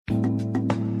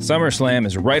SummerSlam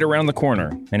is right around the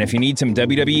corner, and if you need some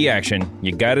WWE action,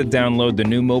 you gotta download the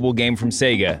new mobile game from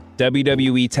Sega,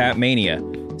 WWE Tap Mania.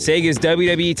 Sega's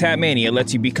WWE Tap Mania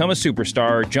lets you become a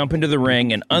superstar, jump into the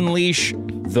ring, and unleash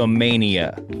the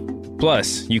mania.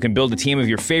 Plus, you can build a team of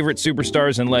your favorite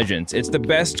superstars and legends. It's the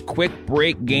best quick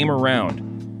break game around.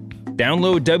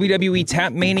 Download WWE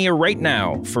Tap Mania right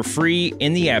now for free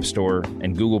in the App Store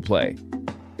and Google Play.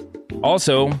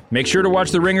 Also, make sure to watch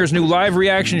The Ringer's new live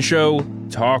reaction show,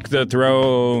 Talk the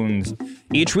Thrones.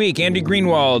 Each week, Andy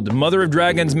Greenwald, Mother of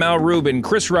Dragons Mal Rubin,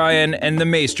 Chris Ryan, and the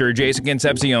Maester, Jason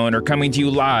Concepcion, are coming to you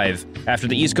live after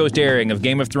the East Coast airing of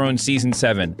Game of Thrones Season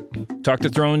 7. Talk the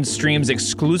Thrones streams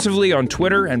exclusively on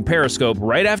Twitter and Periscope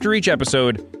right after each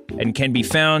episode and can be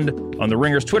found on The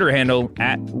Ringer's Twitter handle,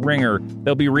 @Ringer.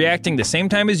 They'll be reacting the same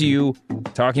time as you,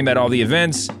 talking about all the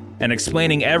events, and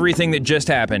explaining everything that just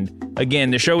happened. Again,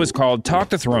 the show is called Talk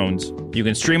the Thrones. You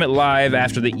can stream it live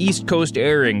after the East Coast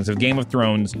airings of Game of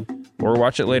Thrones, or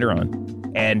watch it later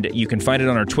on. And you can find it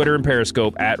on our Twitter and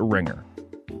Periscope @Ringer.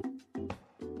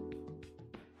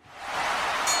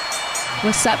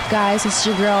 What's up, guys? It's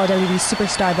your girl, WWE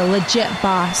superstar, the legit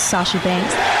boss, Sasha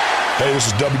Banks. Hey, this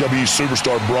is WWE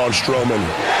superstar Braun Strowman.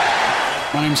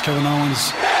 My name's Kevin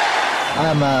Owens.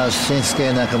 I'm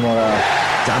Shinsuke Nakamura.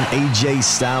 I'm AJ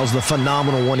Styles, the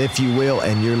phenomenal one, if you will,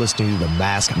 and you're listening to The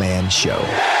Masked Man Show.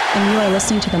 And you are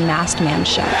listening to The Masked Man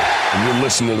Show. And you're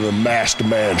listening to The Masked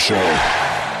Man Show.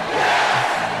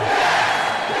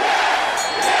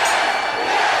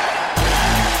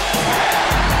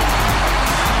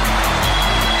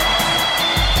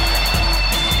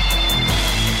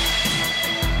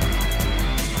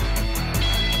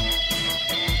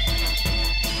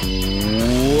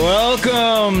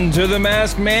 Welcome to The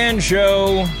Masked Man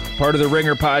Show, part of the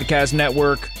Ringer Podcast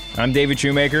Network. I'm David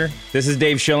Shoemaker. This is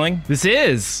Dave Schilling. This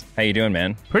is. How you doing,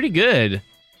 man? Pretty good.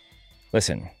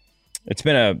 Listen, it's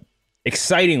been a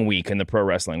exciting week in the pro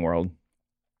wrestling world.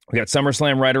 We got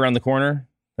SummerSlam right around the corner,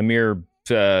 a mere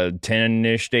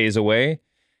 10-ish days away.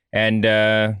 And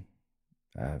are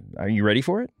you ready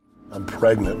for it? I'm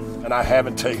pregnant, and I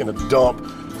haven't taken a dump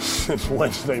since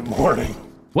Wednesday morning.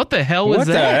 What the hell was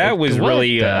that? That was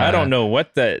really, I don't know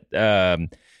what the...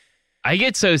 I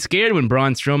get so scared when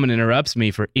Braun Strowman interrupts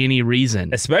me for any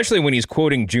reason. Especially when he's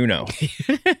quoting Juno.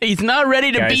 He's not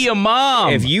ready to Guys, be a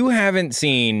mom. If you haven't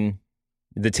seen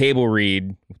the table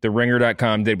read the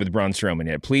Ringer.com did with Braun Strowman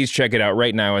yet, please check it out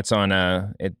right now. It's on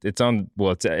it's on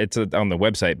the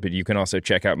website, but you can also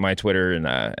check out my Twitter and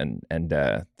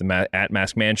the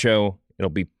 @Masked Man Show. It'll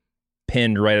be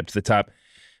pinned right up to the top.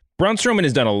 Braun Strowman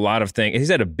has done a lot of things.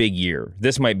 He's had a big year.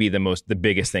 This might be the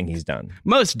biggest thing he's done.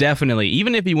 Most definitely.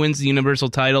 Even if he wins the Universal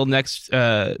title next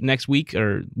week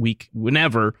or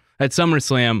whenever at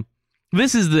SummerSlam,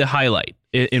 this is the highlight,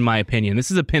 in my opinion.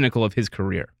 This is a pinnacle of his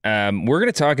career. We're going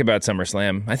to talk about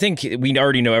SummerSlam. I think we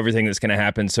already know everything that's going to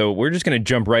happen, so we're just going to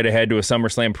jump right ahead to a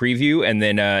SummerSlam preview, and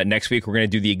then next week we're going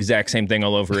to do the exact same thing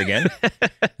all over again.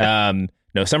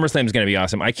 No, SummerSlam is going to be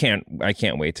awesome. I can't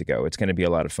wait to go. It's going to be a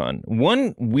lot of fun.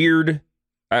 One weird,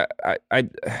 I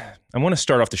want to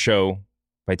start off the show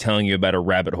by telling you about a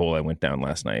rabbit hole I went down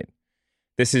last night.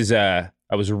 This is, I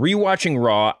was rewatching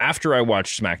Raw after I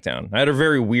watched SmackDown. I had a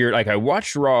very weird, I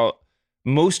watched Raw,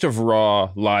 most of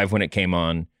Raw live when it came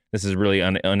on. This is really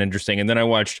uninteresting. And then I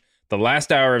watched the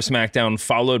last hour of SmackDown,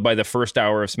 followed by the first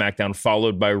hour of SmackDown,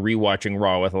 followed by rewatching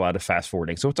Raw with a lot of fast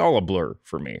forwarding. So it's all a blur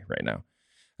for me right now.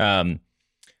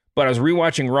 But I was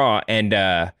rewatching Raw,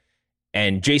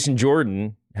 and Jason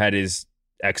Jordan had his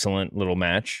excellent little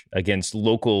match against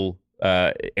local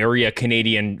area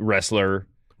Canadian wrestler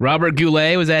Robert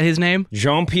Goulet, was that his name?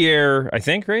 Jean-Pierre, I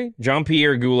think, right?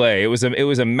 Jean-Pierre Goulet. It was a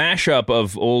mashup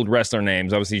of old wrestler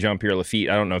names. Obviously, Jean-Pierre Lafitte.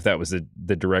 I don't know if that was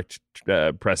the direct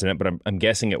precedent, but I'm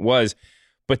guessing it was.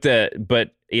 But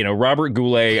Robert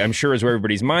Goulet, I'm sure is where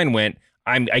everybody's mind went.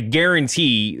 I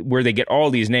guarantee where they get all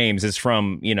these names is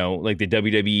from, like the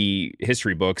WWE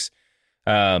history books.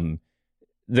 The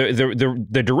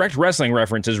direct wrestling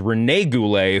reference is Rene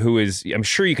Goulet, who is, I'm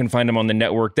sure you can find him on the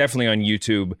network, definitely on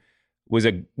YouTube, was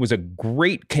a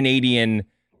great Canadian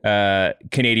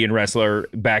wrestler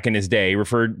back in his day,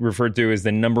 referred to as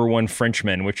the number one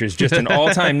Frenchman, which is just an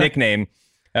all-time nickname.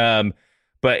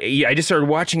 But I just started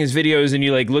watching his videos, and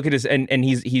you look at his, and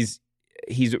he's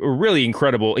really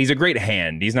incredible. He's a great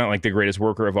hand. He's not like the greatest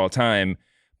worker of all time,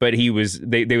 but they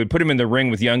would put him in the ring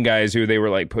with young guys who they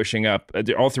were pushing up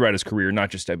all throughout his career,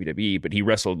 not just WWE, but he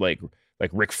wrestled like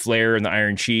Ric Flair and the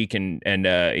Iron Sheik and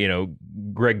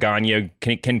Greg Gagne,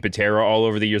 Ken Patera all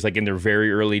over the years, in their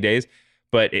very early days.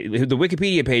 But the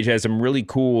Wikipedia page has some really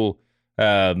cool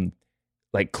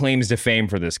claims to fame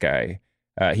for this guy.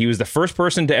 He was the first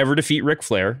person to ever defeat Ric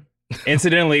Flair.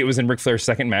 Incidentally, it was in Ric Flair's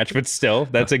second match, but still,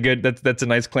 that's a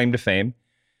nice claim to fame.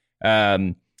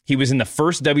 He was in the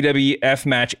first WWF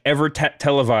match ever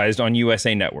televised on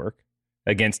USA Network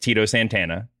against Tito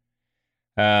Santana.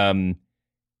 And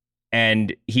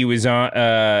he was on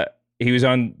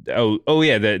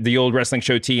the old wrestling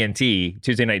show TNT,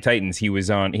 Tuesday Night Titans. He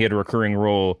had a recurring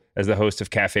role as the host of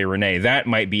Cafe Rene. That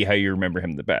might be how you remember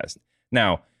him the best.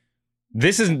 Now,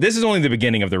 this is only the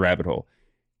beginning of the rabbit hole.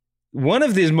 One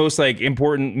of his most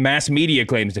important mass media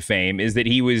claims to fame is that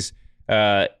he was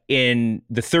in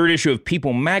the third issue of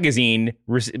People magazine.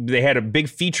 They had a big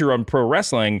feature on pro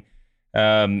wrestling.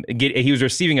 He was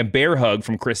receiving a bear hug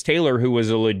from Chris Taylor, who was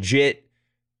a legit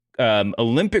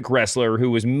Olympic wrestler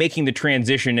who was making the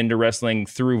transition into wrestling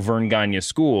through Vern Gagne's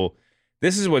school.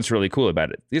 This is what's really cool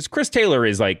about it. Is Chris Taylor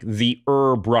is like the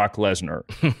Brock Lesnar.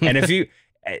 And if you...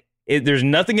 there's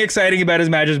nothing exciting about his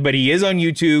matches, but he is on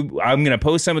YouTube. I'm going to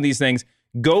post some of these things.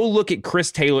 Go look at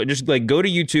Chris Taylor. Just go to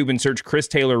YouTube and search Chris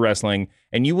Taylor wrestling,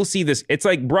 and you will see this. It's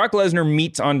like Brock Lesnar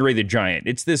meets Andre the Giant.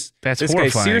 It's this. This horrifying.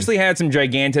 Guy seriously had some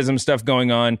gigantism stuff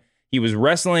going on. He was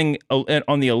wrestling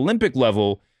on the Olympic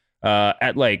level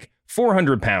at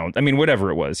 400 pounds. I mean,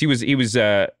 whatever it was. He was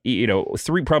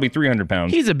probably 300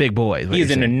 pounds. He's a big boy. He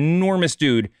is an enormous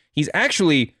dude. He's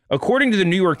actually, according to the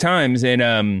New York Times, in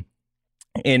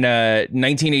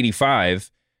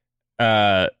 1985,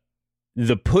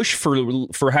 the push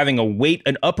for having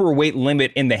an upper weight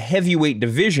limit in the heavyweight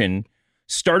division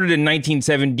started in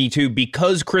 1972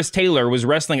 because Chris Taylor was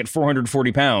wrestling at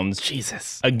 440 pounds.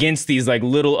 Jesus. Against these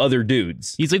little other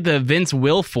dudes. He's like the Vince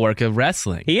Wilfork of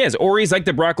wrestling. He is. Or he's like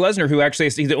the Brock Lesnar, who actually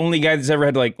he's the only guy that's ever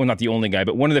had not the only guy,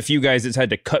 but one of the few guys that's had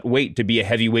to cut weight to be a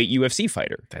heavyweight UFC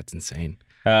fighter. That's insane.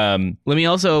 Let me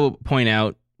also point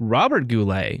out, Robert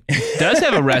Goulet does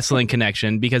have a wrestling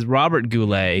connection because Robert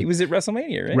Goulet... He was at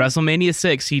WrestleMania, right? WrestleMania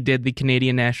 6, he did the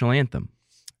Canadian national anthem.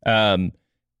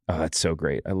 Oh, that's so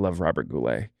great. I love Robert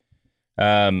Goulet.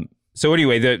 So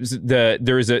anyway,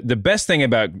 the best thing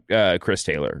about Chris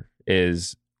Taylor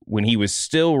is when he was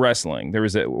still wrestling,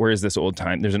 there's an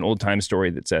old time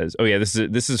story that says, oh yeah,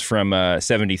 this is from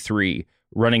 73,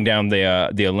 running down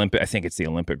the Olympic, I think it's the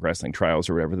Olympic wrestling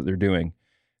trials or whatever that they're doing.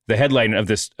 The headline of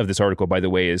this article, by the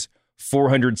way, is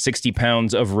 460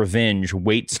 pounds of revenge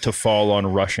waits to fall on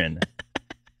Russian.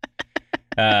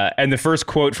 And the first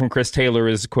quote from Chris Taylor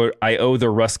is, quote, "I owe the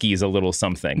Ruskies a little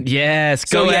something." Yes,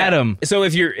 go at him. So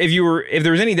if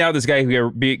there was any doubt this guy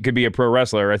could be a pro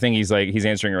wrestler, I think he's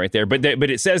answering it right there. But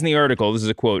it says in the article, this is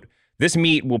a quote: "This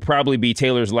meet will probably be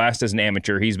Taylor's last as an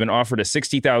amateur. He's been offered a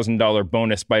 $60,000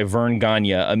 bonus by Vern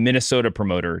Gagne, a Minnesota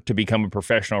promoter, to become a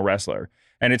professional wrestler."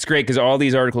 And it's great because all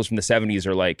these articles from the 70s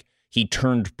are he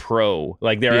turned pro.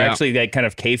 They're actually kind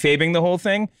of kayfabing the whole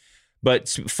thing. But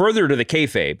further to the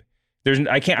kayfabe,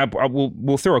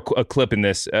 we'll throw a clip in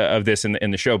this of this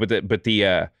in the show. But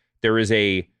there is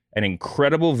an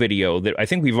incredible video that I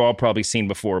think we've all probably seen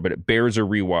before, but it bears a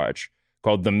rewatch,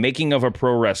 called "The Making of a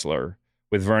Pro Wrestler"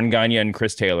 with Vern Gagne and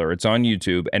Chris Taylor. It's on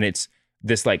YouTube, and it's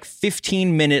this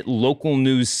 15-minute local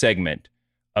news segment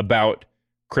about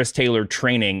Chris Taylor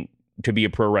training to be a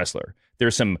pro wrestler.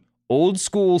 There's some old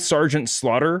school Sergeant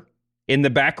Slaughter in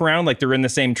the background, they're in the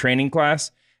same training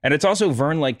class. And it's also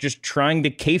Vern just trying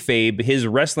to kayfabe his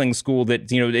wrestling school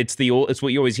that, it's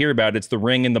what you always hear about. It's the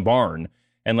ring in the barn.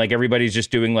 And everybody's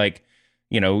just doing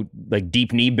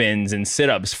deep knee bends and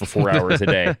sit-ups for 4 hours a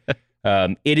day.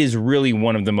 It is really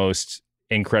one of the most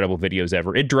incredible videos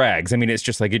ever. It drags. I mean, it's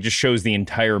just it just shows the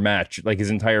entire match, his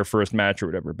entire first match or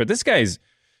whatever. But this guy's,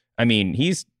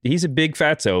 he's a big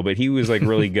fatso, but he was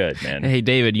really good, man. Hey,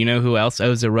 David, you know who else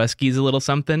owes the Ruskies a little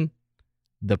something?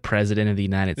 The President of the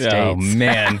United States. Oh,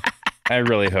 man. I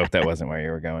really hope that wasn't where you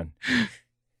were going.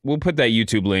 We'll put that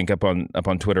YouTube link up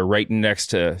on Twitter right next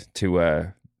to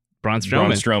Braun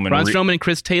Strowman. Braun Strowman and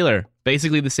Chris Taylor,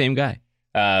 basically the same guy.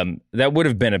 That would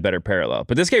have been a better parallel.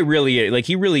 But this guy really,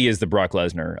 he really is the Brock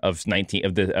Lesnar of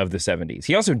the 70s.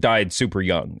 He also died super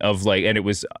young and it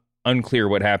was unclear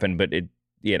what happened, but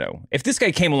if this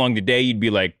guy came along today, you'd be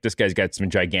like, this guy's got some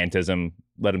gigantism.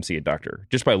 Let him see a doctor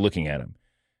just by looking at him.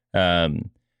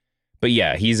 But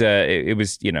yeah, it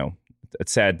was, a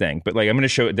sad thing. But I'm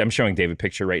showing Dave a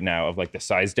picture right now of the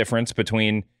size difference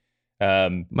between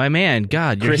my man,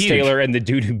 God, you're Chris huge. Taylor and the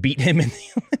dude who beat him in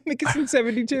the Olympics in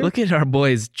 72. Look at our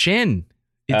boy's chin.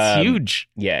 It's huge.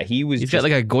 Yeah, he's got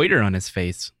a goiter on his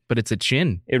face. but it's a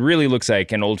chin. It really looks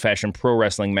like an old-fashioned pro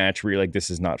wrestling match where you're like, this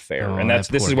is not fair. Oh, And that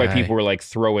this is poor why guy. people were like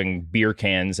throwing beer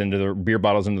bottles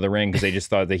into the ring because they just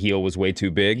thought the heel was way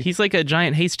too big. He's like a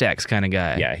giant haystacks kind of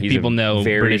guy. Yeah, he's people a know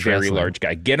very, British very wrestling. large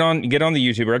guy. Get on the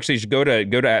YouTube, or actually just go to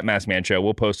 @MaskMan Show.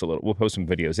 We'll post some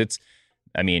videos.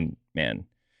 Man,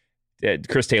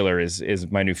 Chris Taylor is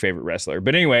my new favorite wrestler.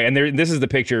 But anyway, and this is the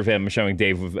picture of him showing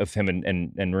Dave of him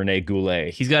and Rene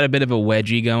Goulet. He's got a bit of a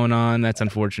wedgie going on. That's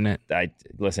unfortunate.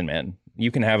 Listen, man,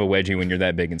 you can have a wedgie when you're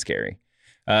that big and scary.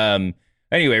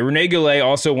 Anyway, Rene Goulet,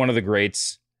 also one of the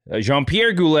greats.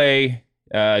 Jean-Pierre Goulet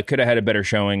could have had a better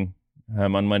showing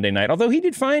on Monday night, although he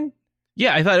did fine.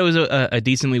 Yeah, I thought it was a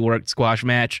decently worked squash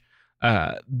match.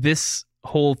 This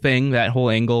whole thing, that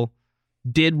whole angle,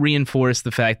 did reinforce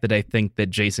the fact that I think that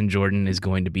Jason Jordan is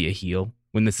going to be a heel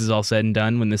when this is all said and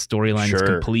done, when this storyline is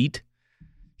complete.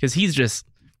 Because he's just,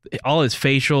 all his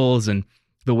facials and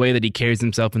the way that he carries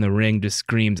himself in the ring just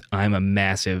screams, I'm a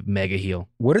massive mega heel.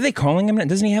 What are they calling him?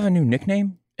 Doesn't he have a new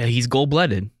nickname? He's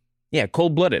gold-blooded. Yeah,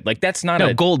 cold-blooded. Like, that's not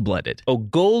No, gold-blooded. Oh,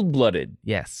 gold-blooded.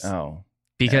 Yes. Oh.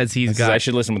 Because he's got... I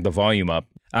should listen with the volume up.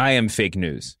 I am fake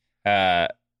news.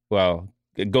 Well,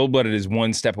 gold-blooded is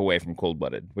one step away from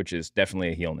cold-blooded, which is definitely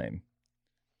a heel name.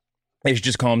 They should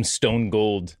just call him Stone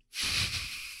Gold.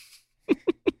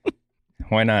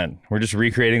 Why not? We're just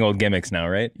recreating old gimmicks now,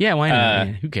 right? Yeah, why not?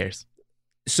 Who cares?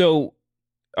 So,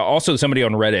 also somebody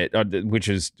on Reddit, which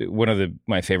is one of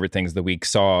my favorite things of the week,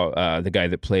 saw the guy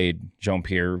that played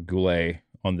Jean-Pierre Goulet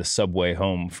on the subway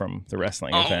home from the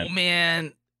wrestling event. Oh,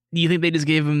 man. Do you think they just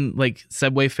gave him, like,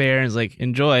 subway fare and was like,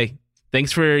 enjoy?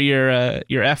 Thanks for your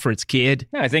efforts, kid.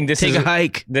 Yeah, I think Take a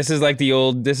hike. This is like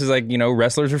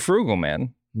wrestlers are frugal,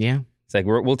 man. Yeah. It's like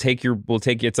we'll take you.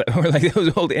 It's like, or like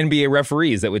those old NBA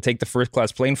referees that would take the first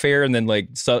class plane fare and then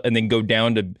and then go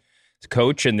down to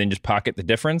coach and then just pocket the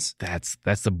difference. That's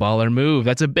the baller move.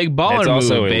 That's a big baller it's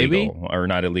also move, baby. Illegal, or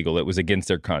not illegal. It was against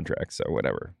their contract, so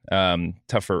whatever.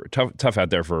 Tough out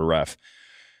there for a ref.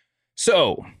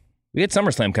 So we had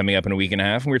SummerSlam coming up in a week and a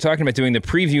half, and we were talking about doing the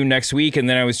preview next week, and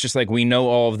then I was just like, we know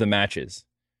all of the matches.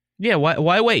 Yeah,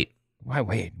 why wait? Why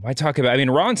wait? Why talk about... I mean,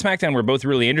 Raw and SmackDown were both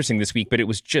really interesting this week, but it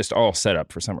was just all set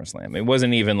up for SummerSlam. It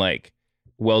wasn't even like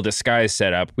well-disguised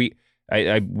setup.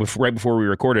 Right before we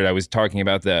recorded, I was talking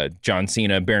about the John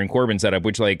Cena, Baron Corbin setup,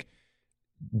 which like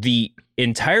the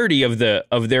entirety of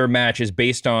their match is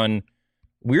based on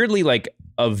weirdly like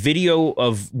a video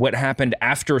of what happened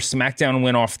after SmackDown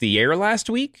went off the air last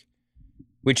week,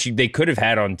 which they could have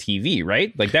had on TV,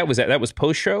 right? Like that was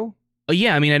post-show.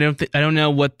 Yeah, I mean, I don't know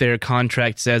what their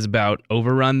contract says about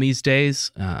overrun these days.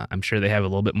 I'm sure they have a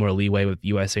little bit more leeway with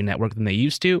USA Network than they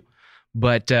used to.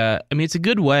 But, I mean, it's a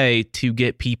good way to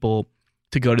get people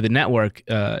to go to the network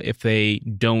if they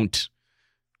don't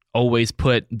always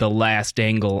put the last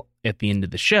angle at the end of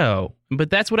the show. But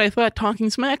that's what I thought Talking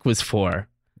Smack was for.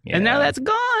 Yeah. And now that's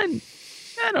gone.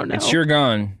 I don't know. It's sure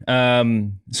gone.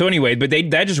 So anyway, but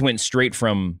that just went straight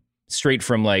from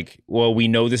like, well, we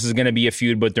know this is going to be a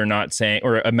feud, but they're not saying,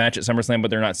 or a match at SummerSlam,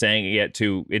 but they're not saying it yet,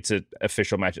 to it's an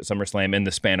official match at SummerSlam in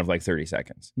the span of like 30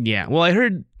 seconds. Yeah. Well, I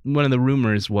heard one of the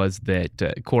rumors was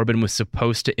that Corbin was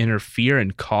supposed to interfere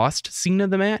and cost Cena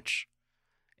the match.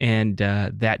 And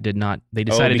that did not, they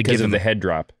decided to give because him of the head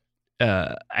drop.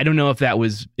 I don't know if it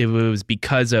was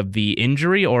because of the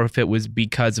injury or if it was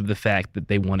because of the fact that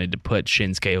they wanted to put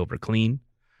Shinsuke over clean.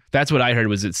 That's what I heard,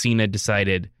 was that Cena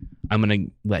decided, I'm going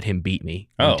to let him beat me.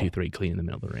 1, 2, 3, clean in the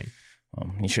middle of the ring.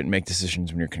 You shouldn't make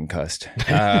decisions when you're concussed.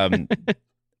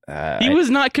 He was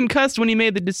not concussed when he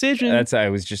made the decision. I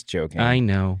was just joking. I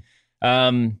know.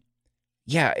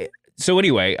 Yeah. So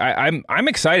anyway, I'm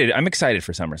excited. I'm excited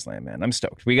for SummerSlam, man. I'm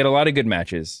stoked. We got a lot of good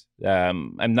matches.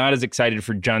 I'm not as excited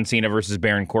for John Cena versus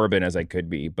Baron Corbin as I could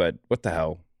be, but what the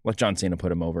hell? Let John Cena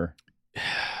put him over.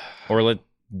 Or let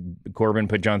Corbin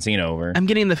put John Cena over. I'm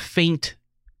getting the faint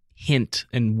hint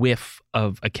and whiff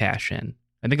of a cash-in.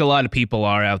 I think a lot of people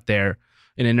are out there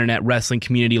in internet wrestling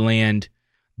community land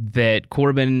that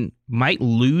Corbin might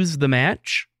lose the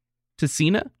match to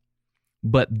Cena,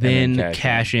 but then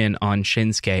cash in on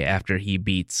Shinsuke after he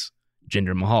beats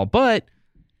Jinder Mahal. But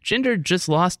Jinder just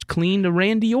lost clean to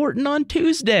Randy Orton on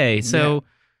Tuesday. So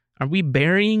Are we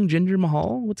burying Jinder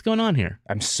Mahal? What's going on here?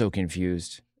 I'm so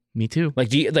confused. Me too. Like,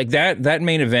 that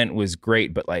main event was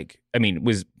great, but like, I mean, it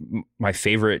was my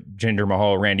favorite Jinder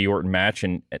Mahal Randy Orton match,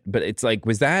 but it's like,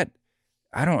 was that?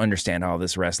 I don't understand all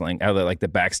this wrestling, how like the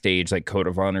backstage like code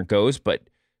of honor goes, but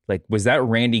like, was that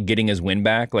Randy getting his win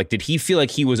back? Like, did he feel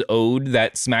like he was owed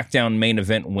that SmackDown main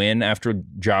event win after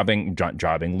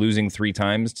losing 3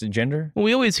 times to Jinder? Well,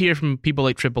 we always hear from people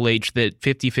like Triple H that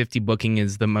 50-50 booking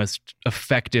is the most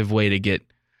effective way to get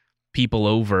people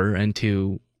over and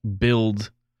to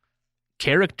build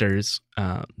characters.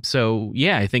 So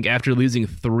yeah, I think after losing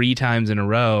 3 times in a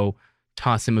row,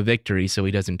 toss him a victory so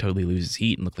he doesn't totally lose his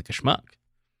heat and look like a schmuck.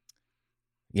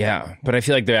 Yeah, but I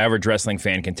feel like the average wrestling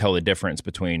fan can tell the difference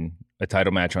between a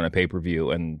title match on a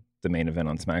pay-per-view and the main event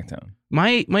on SmackDown.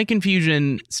 My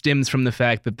confusion stems from the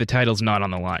fact that the title's not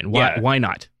on the line. Why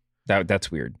not? That's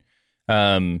weird.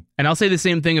 And I'll say the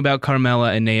same thing about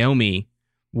Carmella and Naomi,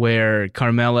 where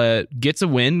Carmella gets a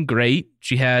win. Great.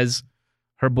 She has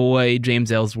her boy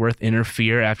James Ellsworth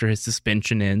interfere after his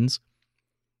suspension ends.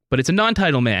 But it's a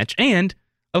non-title match. And,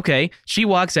 okay, she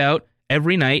walks out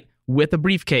every night with a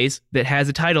briefcase that has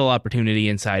a title opportunity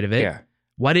inside of it. Yeah.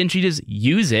 Why didn't she just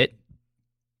use it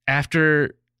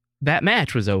after that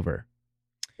match was over?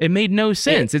 It made no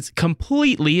sense. It's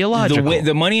completely illogical.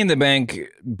 The Money in the Bank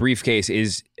briefcase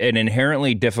is going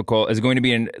to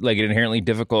be an inherently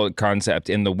difficult concept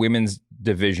in the women's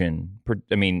division.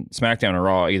 I mean, SmackDown or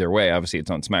Raw, either way. Obviously,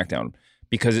 it's on SmackDown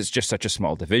because it's just such a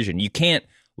small division. You can't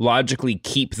logically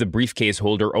keep the briefcase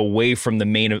holder away from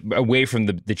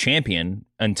the champion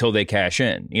until they cash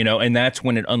in, and that's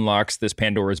when it unlocks this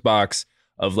Pandora's box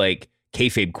of like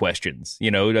kayfabe questions,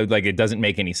 like it doesn't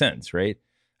make any sense, right?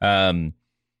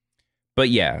 But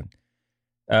yeah,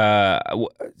 I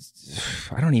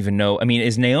don't even know. I mean,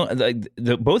 is Naomi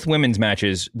both women's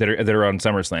matches that are on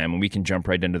SummerSlam, and we can jump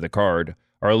right into the card,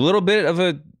 are a little bit of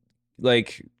a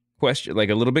question, like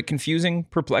a little bit confusing,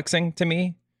 perplexing to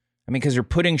me. I mean, because you're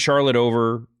putting Charlotte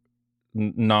over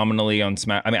nominally on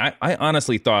Smack. I mean, I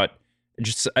honestly thought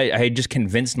I had just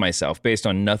convinced myself based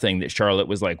on nothing that Charlotte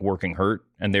was like working hurt,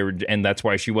 and that's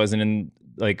why she wasn't in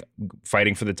like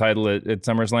fighting for the title at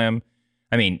SummerSlam.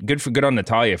 I mean, good on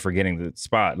Natalya for getting the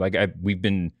spot. Like we've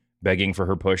been begging for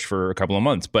her push for a couple of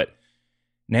months, but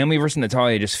Naomi versus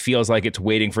Natalya just feels like it's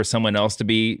waiting for someone else to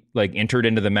be like entered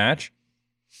into the match.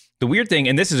 The weird thing,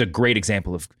 and this is a great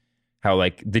example of how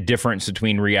like the difference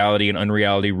between reality and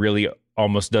unreality really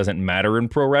almost doesn't matter in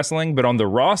pro wrestling. But on the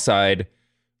Raw side,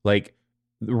 like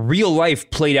real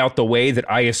life played out the way that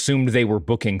I assumed they were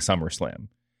booking SummerSlam.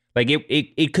 Like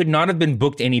it could not have been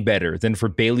booked any better than for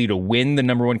Bayley to win the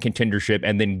number one contendership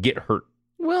and then get hurt.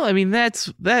 Well, I mean,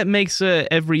 that makes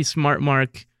every smart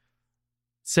mark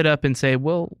sit up and say,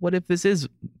 well, what if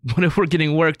we're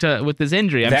getting worked with this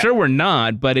injury? I'm sure we're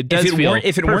not, but it does feel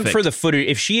if it perfect. weren't for the footage,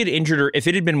 if she had injured her, if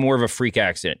it had been more of a freak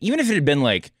accident, even if it had been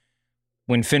like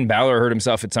when Finn Balor hurt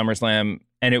himself at SummerSlam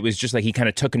and it was just like he kind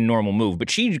of took a normal move, but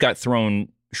she got thrown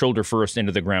shoulder first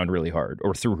into the ground really hard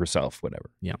or threw herself, whatever.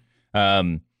 Yeah.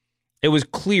 It was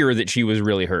clear that she was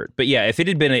really hurt. But yeah, if it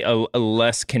had been a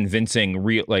less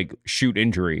convincing shoot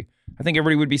injury, I think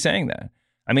everybody would be saying that.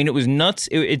 I mean, it was nuts.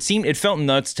 It felt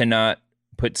nuts to not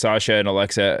put Sasha and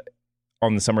Alexa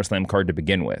on the SummerSlam card to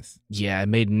begin with. Yeah, it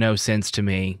made no sense to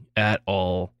me at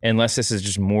all. Unless this is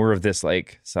just more of this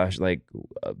like Sasha, like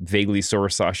vaguely sore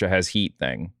Sasha has heat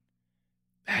thing.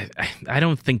 I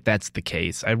don't think that's the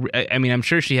case. I mean, I'm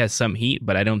sure she has some heat,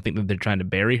 but I don't think that they're trying to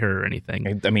bury her or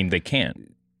anything. I mean, they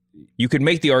can't. You could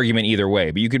make the argument either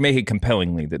way, but you could make it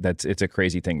compellingly that it's a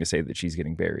crazy thing to say that she's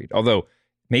getting buried. Although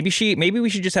maybe we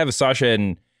should just have a Sasha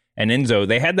and Enzo.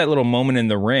 They had that little moment in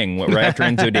the ring right after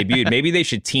Enzo debuted. Maybe they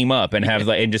should team up and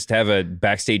just have a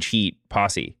backstage heat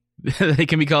posse. They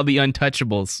can be called the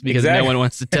Untouchables because no one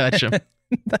wants to touch them.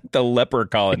 The leper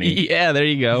colony. Yeah, there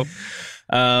you go.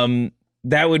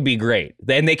 That would be great.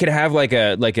 Then they could have like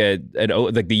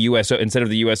the US, instead of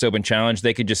the US Open Challenge,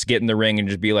 they could just get in the ring and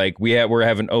just be like, we're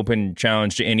having open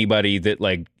challenge to anybody that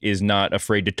like is not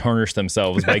afraid to tarnish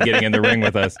themselves by getting in the ring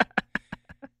with us.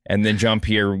 And then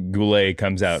Jean-Pierre Goulet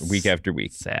comes out week after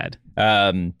week. Sad.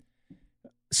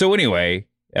 So anyway,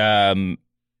 so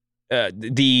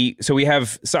we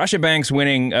have Sasha Banks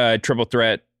winning a triple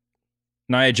threat,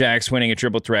 Nia Jax winning a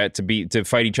triple threat to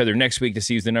fight each other next week to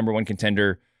see who's the number one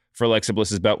contender for Alexa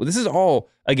Bliss's belt. This is all,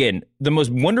 again, the most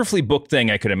wonderfully booked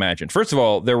thing I could imagine. First of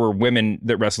all, there were women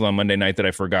that wrestled on Monday night that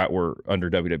I forgot were under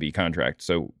WWE contract.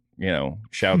 So,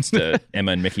 shouts to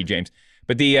Emma and Mickie James.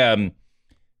 But the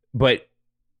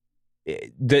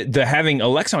having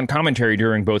Alexa on commentary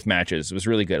during both matches was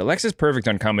really good. Alexa's perfect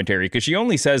on commentary because she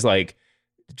only says like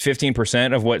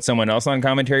 15% of what someone else on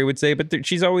commentary would say, but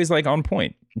she's always like on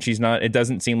point. She's not, it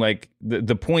doesn't seem like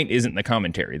the point isn't the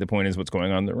commentary. The point is what's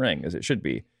going on in the ring, as it should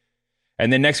be.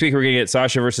 And then next week we're going to get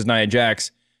Sasha versus Nia Jax.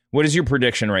 What is your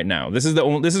prediction right now? This is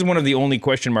one of the only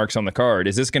question marks on the card.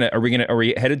 Is are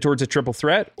we headed towards a triple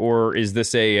threat, or is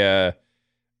this is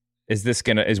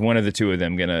one of the two of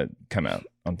them gonna come out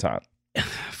on top?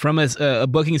 From a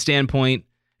booking standpoint,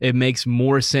 it makes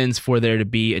more sense for there to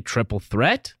be a triple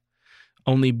threat,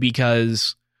 only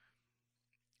because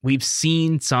we've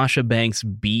seen Sasha Banks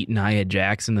beat Nia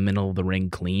Jax in the middle of the ring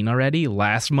clean already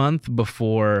last month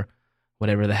before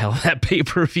whatever the hell that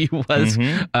pay-per-view was,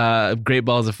 Great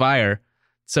Balls of Fire.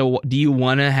 So do you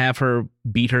want to have her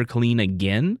beat her clean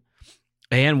again?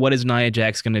 And what is Nia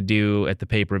Jax going to do at the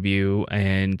pay-per-view?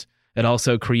 And it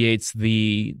also creates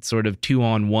the sort of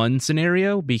 2-on-1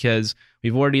 scenario because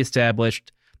we've already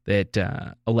established that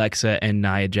Alexa and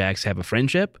Nia Jax have a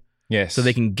friendship. Yes. So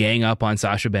they can gang up on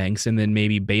Sasha Banks, and then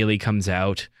maybe Bayley comes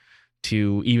out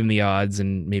to even the odds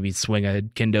and maybe swing a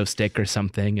kendo stick or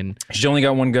something. And she's only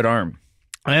got one good arm.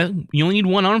 You only need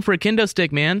one arm for a kendo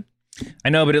stick, man. I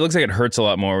know, but it looks like it hurts a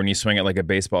lot more when you swing it like a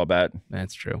baseball bat.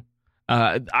 That's true.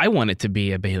 I want it to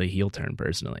be a Bayley heel turn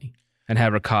personally, and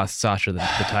have her cost Sasha the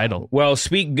title. Well,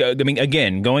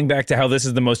 again, going back to how this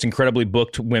is the most incredibly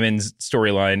booked women's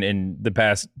storyline in the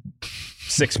past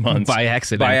 6 months. By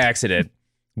accident.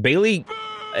 Bayley,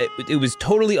 it was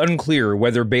totally unclear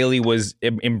whether Bayley was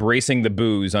embracing the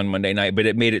booze on Monday night, but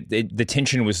the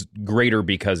tension was greater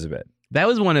because of it. That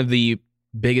was one of the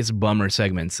biggest bummer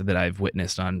segments that I've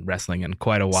witnessed on wrestling in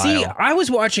quite a while. See, I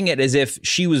was watching it as if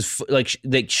she was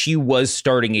she was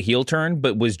starting a heel turn,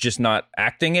 but was just not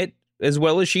acting it as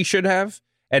well as she should have.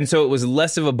 And so it was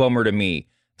less of a bummer to me.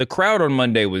 The crowd on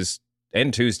Monday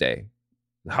and Tuesday,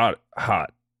 hot. I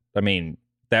mean,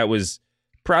 that was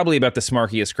probably about the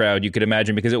smarkiest crowd you could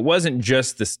imagine because it wasn't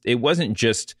just this. It wasn't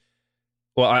just.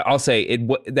 Well, I'll say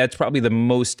it. That's probably the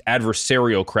most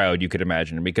adversarial crowd you could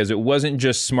imagine because it wasn't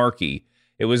just smarky.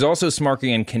 It was also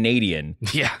smarky and Canadian.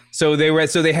 Yeah. So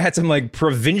they had some like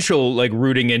provincial like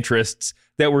rooting interests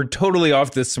that were totally off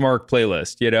the Smark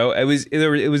playlist. You know, it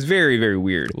was very, very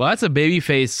weird. Well, that's a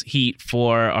babyface heat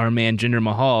for our man Jinder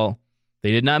Mahal.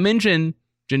 They did not mention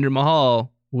Jinder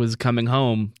Mahal was coming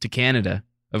home to Canada,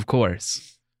 of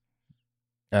course.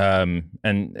 And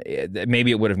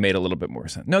maybe it would have made a little bit more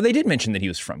sense. No, they did mention that he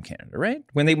was from Canada, right?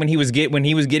 When he was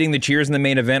getting the cheers in the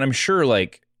main event, I'm sure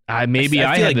like. I feel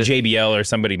like JBL or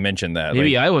somebody mentioned that.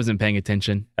 Maybe I wasn't paying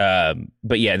attention.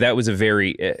 But yeah, that was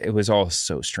it was all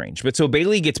so strange. But so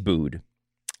Bayley gets booed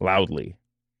loudly.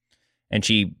 And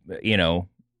she,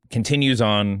 continues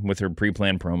on with her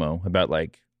pre-planned promo about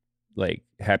like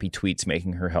happy tweets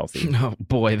making her healthy. Oh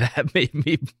boy, that made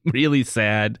me really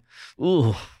sad.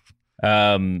 Ooh.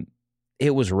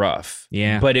 It was rough.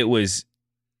 Yeah. But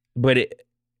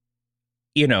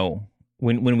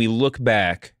when we look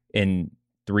back in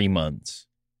 3 months,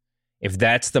 if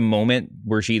that's the moment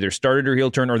where she either started her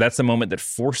heel turn or that's the moment that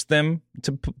forced them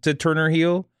to turn her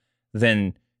heel,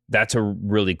 then that's a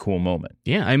really cool moment.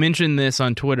 Yeah, I mentioned this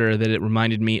on Twitter that it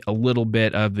reminded me a little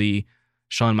bit of the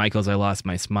Shawn Michaels I Lost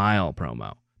My Smile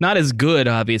promo. Not as good,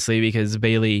 obviously, because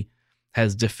Bayley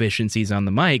has deficiencies on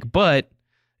the mic, but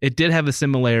it did have a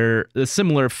similar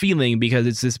feeling because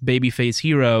it's this babyface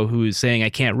hero who's saying,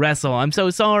 I can't wrestle. I'm so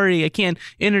sorry. I can't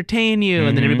entertain you. Mm-hmm.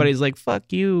 And then everybody's like, fuck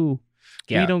you.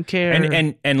 Yeah. We don't care.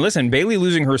 And listen, Bayley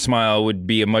losing her smile would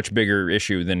be a much bigger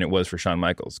issue than it was for Shawn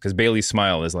Michaels because Bayley's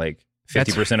smile is like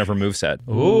 50% of her moveset.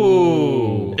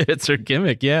 Ooh. It's her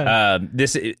gimmick, yeah.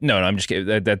 No, I'm just kidding.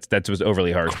 That was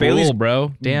overly harsh. Cool,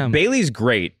 bro. Damn. Bayley's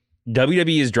great.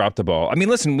 WWE has dropped the ball. I mean,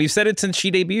 listen, we've said it since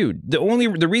she debuted.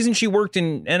 The reason she worked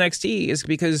in NXT is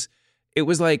because it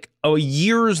was like a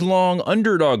years-long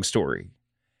underdog story.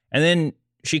 And then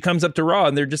she comes up to Raw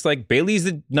and they're just like, Bayley's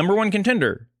the number one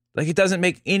contender. Like, it doesn't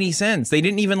make any sense. They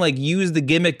didn't even like use the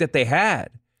gimmick that they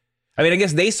had. I mean, I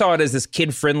guess they saw it as this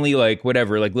kid-friendly, like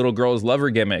whatever, like little girls love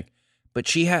her gimmick. But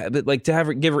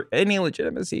give her any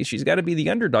legitimacy, she's got to be the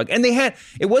underdog. And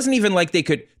it wasn't even like they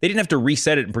didn't have to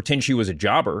reset it and pretend she was a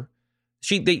jobber.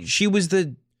 She was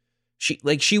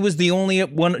the only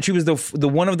one. She was the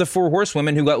one of the four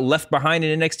horsewomen who got left behind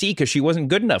in NXT because she wasn't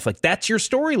good enough. Like, that's your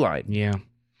storyline. Yeah.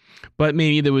 But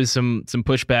maybe there was some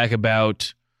pushback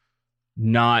about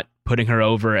not putting her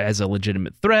over as a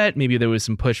legitimate threat. Maybe there was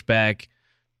some pushback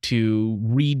to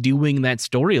redoing that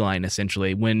storyline,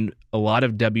 essentially, when a lot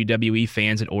of WWE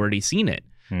fans had already seen it.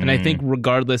 And I think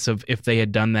regardless of if they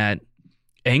had done that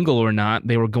angle or not,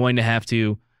 they were going to have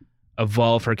to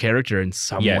evolve her character in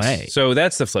some way. So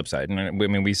that's the flip side. And I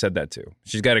mean, we said that too.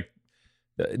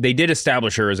 They did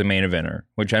establish her as a main eventer,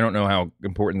 which I don't know how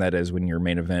important that is when your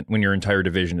main event, when your entire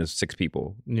division is 6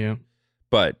 people. Yeah.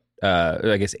 But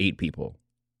I guess 8 people.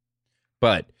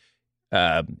 But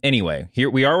anyway,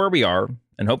 here we are where we are.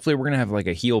 And hopefully we're going to have like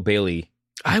a heel Bayley.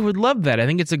 I would love that. I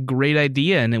think it's a great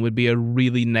idea and it would be a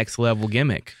really next level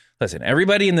gimmick. Listen,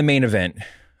 everybody in the main event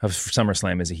of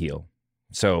SummerSlam is a heel.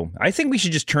 So I think we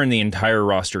should just turn the entire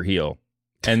roster heel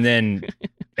and then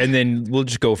we'll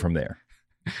just go from there.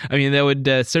 I mean, that would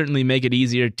certainly make it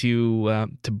easier to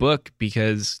book,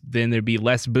 because then there'd be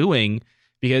less booing,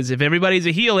 because if everybody's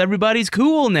a heel, everybody's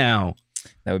cool now.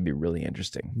 That would be really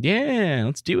interesting. Yeah,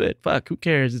 let's do it. Fuck, who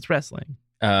cares? It's wrestling.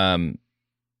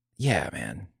 Yeah,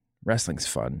 man. Wrestling's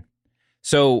fun.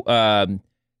 So,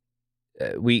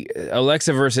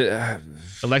 Alexa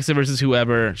versus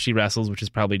whoever she wrestles, which is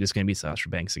probably just going to be Sasha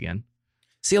Banks again.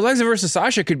 See, Alexa versus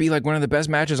Sasha could be like one of the best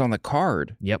matches on the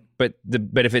card. Yep. But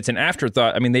if it's an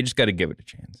afterthought, I mean, they just got to give it a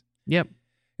chance. Yep.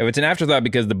 If it's an afterthought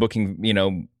because the booking,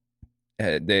 they've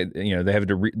had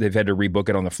to rebook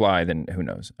it on the fly, then who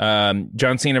knows?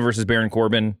 John Cena versus Baron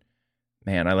Corbin.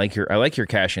 Man, I like your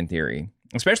cash in theory,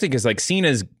 especially because like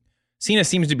Cena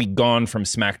seems to be gone from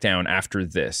SmackDown after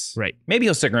this. Right. Maybe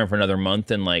He'll stick around for another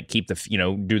month and like keep do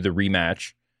the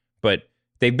rematch, but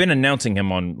they've been announcing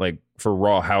him on like for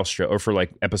Raw house show or for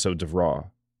like episodes of Raw.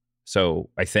 So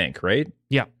I think, right?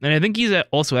 Yeah. And I think he's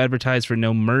also advertised for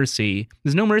No Mercy.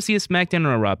 Is No Mercy a SmackDown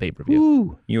or a Raw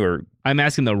pay-per-view? I'm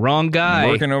asking the wrong guy.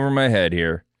 Working over my head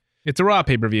here. It's a Raw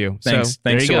pay-per-view. Thanks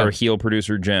to go. our heel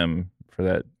producer, Jim,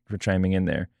 for chiming in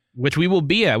there. Which we will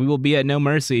be at. We will be at No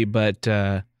Mercy, but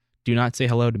do not say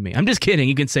hello to me. I'm just kidding.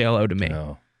 You can say hello to me.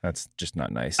 No, that's just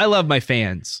not nice. I love my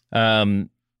fans. I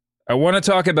want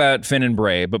to talk about Finn and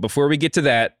Bray, but before we get to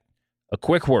that, a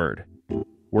quick word.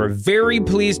 We're very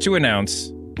pleased to announce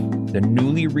the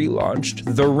newly relaunched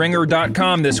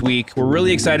TheRinger.com this week. We're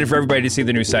really excited for everybody to see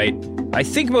the new site. I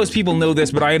think most people know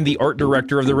this, but I am the art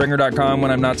director of TheRinger.com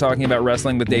when I'm not talking about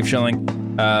wrestling with Dave Schilling.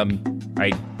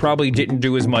 I probably didn't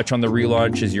do as much on the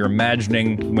relaunch as you're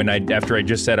imagining after I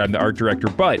just said I'm the art director,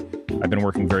 but I've been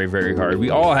working very, very hard. We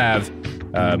all have,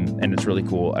 and it's really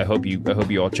cool. I hope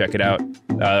you all check it out.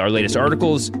 Our latest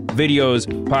articles, videos,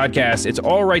 podcasts, it's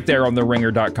all right there on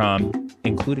TheRinger.com,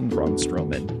 including Braun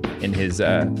Strowman in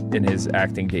his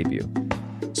acting debut.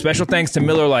 Special thanks to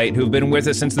Miller Lite, who've been with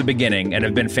us since the beginning and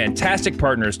have been fantastic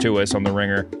partners to us on The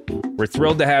Ringer. We're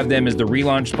thrilled to have them as the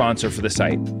relaunch sponsor for the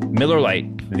site. Miller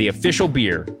Lite, the official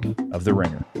beer of The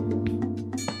Ringer.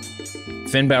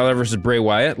 Finn Balor versus Bray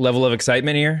Wyatt. Level of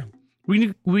excitement here?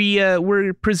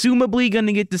 We're presumably going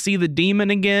to get to see the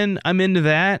Demon again. I'm into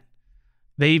that.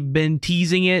 They've been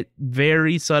teasing it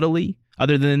very subtly,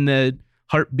 other than the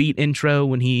heartbeat intro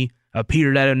when he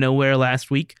appeared out of nowhere last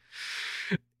week.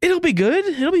 It'll be good.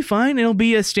 It'll be fine. It'll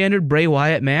be a standard Bray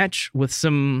Wyatt match with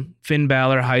some Finn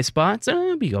Balor high spots.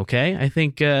 It'll be okay. I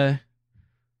think if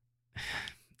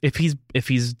he's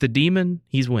the Demon,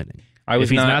 he's winning. If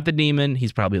he's not the Demon,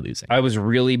 he's probably losing. I was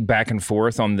really back and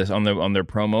forth on this on their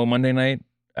promo Monday night.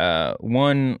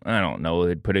 One, I don't know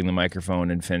that putting the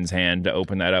microphone in Finn's hand to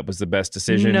open that up was the best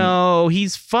decision. No,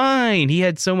 he's fine. He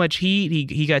had so much heat.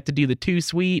 He got to do the too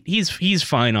sweet. He's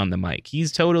fine on the mic.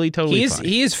 He's totally fine.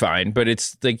 He is fine, but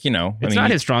it's like, it's not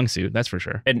his strong suit, that's for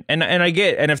sure. And I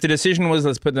get, and if the decision was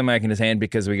let's put the mic in his hand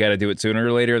because we got to do it sooner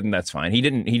or later, then that's fine.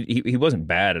 He wasn't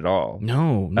bad at all.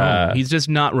 No, he's just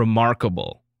not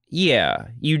remarkable. Yeah,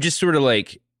 you just sort of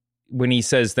like when he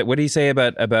says that. What did he say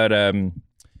about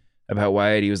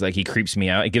Wyatt? He was like, he creeps me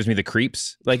out. It gives me the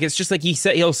creeps. Like, it's just like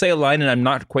he'll say a line and I'm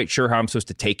not quite sure how I'm supposed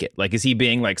to take it. Like, is he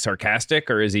being like sarcastic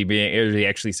or is he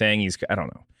actually saying I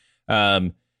don't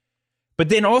know. But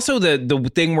then also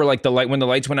the thing where like when the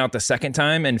lights went out the second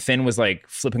time and Finn was like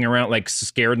flipping around, like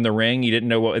scared in the ring, you didn't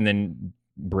know what, and then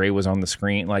Bray was on the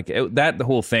screen. Like the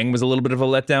whole thing was a little bit of a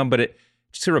letdown, but it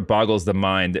just sort of boggles the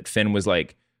mind that Finn was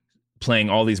like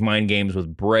playing all these mind games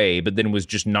with Bray, but then was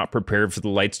just not prepared for the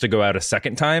lights to go out a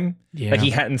second time. Yeah. Like he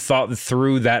hadn't thought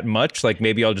through that much. Like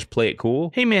maybe I'll just play it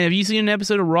cool. Hey man, have you seen an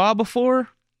episode of Raw before?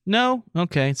 No?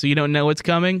 Okay. So you don't know what's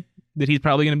coming? That he's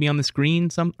probably going to be on the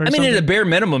screen something? At a bare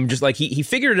minimum, just like he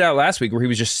figured it out last week where he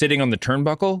was just sitting on the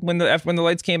turnbuckle when the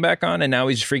lights came back on, and now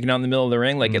he's just freaking out in the middle of the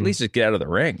ring. Like at least just get out of the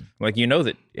ring. Like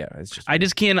that. Yeah, it's just.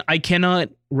 I cannot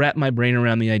wrap my brain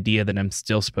around the idea that I'm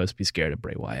still supposed to be scared of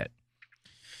Bray Wyatt.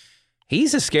 Again,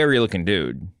 a scary looking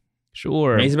dude.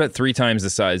 Sure. He's about 3 times the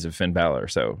size of Finn Balor,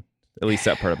 so at least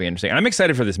that part will be interesting. I'm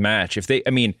excited for this match.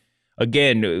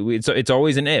 Again, it's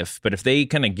always an if, but if they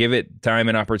kind of give it time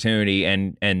and opportunity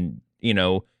and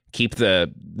keep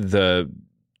the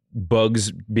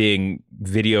bugs being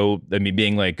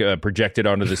being like projected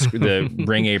onto the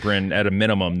ring apron at a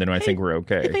minimum, then I think we're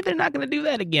okay. I think they're not going to do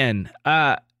that again.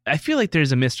 I feel like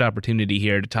there's a missed opportunity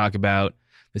here to talk about.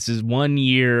 This is 1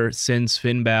 year since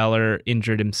Finn Balor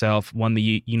injured himself, won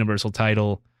the Universal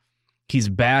title. He's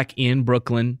back in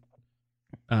Brooklyn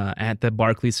at the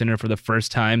Barclays Center for the first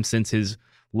time since his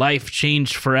life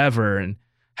changed forever. And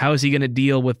how is he going to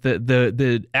deal with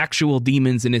the actual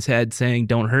demons in his head saying,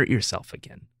 don't hurt yourself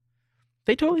again?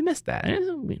 They totally missed that.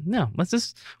 No, let's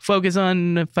just focus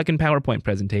on fucking PowerPoint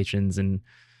presentations and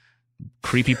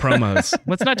creepy promos.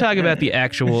 Let's not talk about the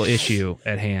actual issue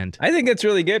at hand. I think that's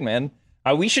really good, man.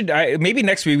 We should maybe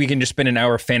next week we can just spend an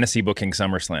hour fantasy booking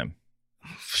SummerSlam.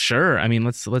 Sure. I mean,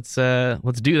 let's do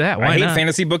that. Why I hate not?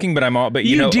 fantasy booking, but I'm all. But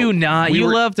you do not.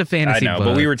 You love to fantasy. I know,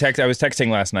 book. but I was texting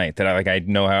last night that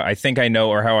I think I know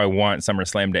or how I want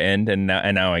SummerSlam to end, and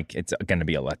now it's going to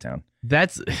be a letdown.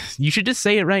 You should just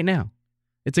say it right now.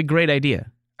 It's a great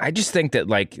idea. I just think that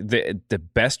like the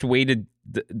best way to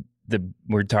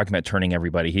we're talking about turning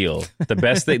everybody heel. The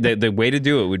best thing, the way to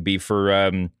do it would be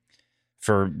for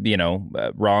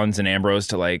Rollins and Ambrose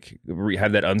to like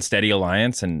have that unsteady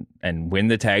alliance and win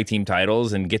the tag team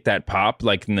titles and get that pop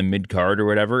like in the mid card or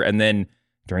whatever, and then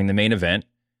during the main event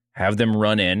have them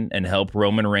run in and help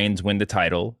Roman Reigns win the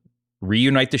title,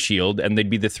 reunite the Shield, and they'd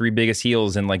be the three biggest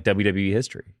heels in like WWE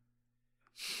history.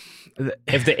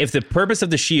 If the purpose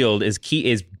of the Shield is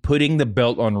putting the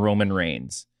belt on Roman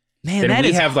Reigns, man,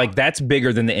 then that's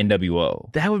bigger than the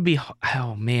NWO. That would be,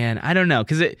 oh man, I don't know,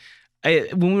 because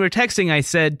when we were texting, I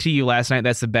said to you last night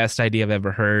that's the best idea I've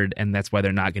ever heard, and that's why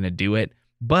they're not going to do it.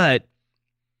 But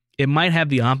it might have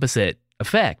the opposite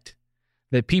effect,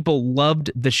 that people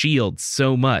loved the Shield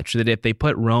so much that if they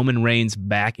put Roman Reigns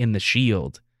back in the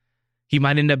Shield, he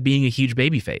might end up being a huge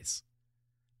babyface.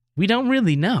 We don't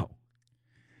really know.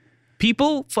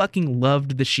 People fucking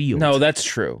loved the Shield. No, that's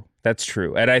true. That's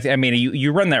true. And I mean,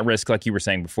 you run that risk, like you were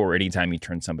saying before, anytime you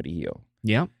turn somebody heel.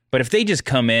 Yeah. But if they just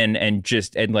come in and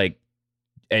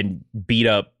beat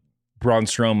up Braun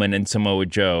Strowman and Samoa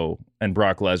Joe and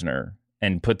Brock Lesnar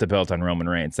and put the belt on Roman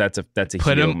Reigns, that's a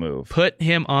heel move. Put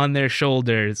him on their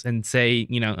shoulders and say,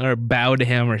 or bow to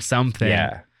him or something.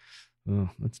 Yeah. Oh,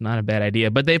 that's not a bad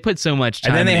idea. But they put so much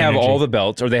time. And then they have energy. all the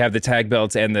belts, or they have the tag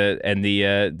belts and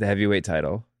the heavyweight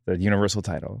title. The Universal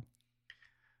title.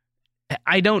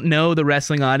 I don't know the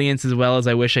wrestling audience as well as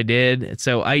I wish I did.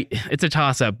 So it's a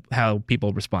toss-up how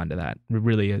people respond to that. It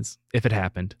really is, if it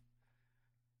happened.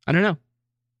 I don't know.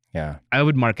 Yeah. I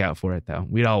would mark out for it, though.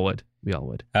 We all would.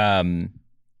 And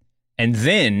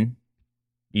then,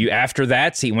 after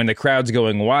that scene, when the crowd's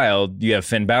going wild, you have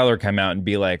Finn Balor come out and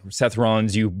be like, Seth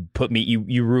Rollins, you tried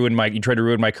to ruin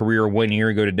my career 1 year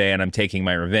ago today, and I'm taking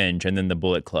my revenge. And then the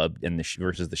Bullet Club and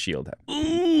versus the Shield have.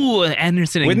 Ooh,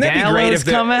 Anderson and Wouldn't that be great if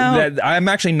come out? I'm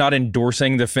actually not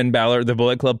endorsing the Finn Balor, the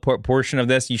Bullet Club portion of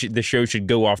this. The show should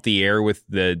go off the air with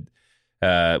the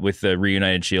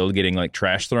reunited Shield getting like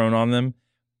trash thrown on them.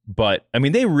 But I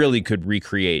mean, they really could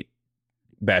recreate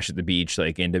Bash at the Beach,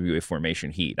 like NWA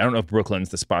formation heat. I don't know if Brooklyn's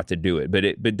the spot to do it,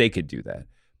 but they could do that.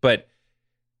 But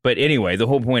anyway, the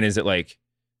whole point is that like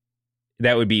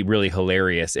that would be really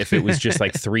hilarious if it was just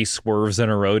like 3 swerves in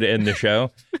a row to end the show.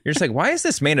 You're just like, why is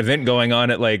this main event going on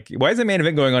at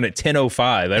 10:05?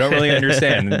 I don't really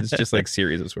understand. It's just like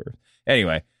series of swerves.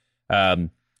 Anyway,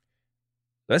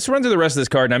 let's run through the rest of this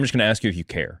card, and I'm just going to ask you if you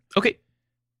care. Okay.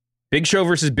 Big Show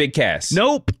versus Big Cass.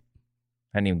 Nope.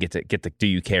 I didn't even get the do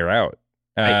you care out.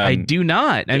 I do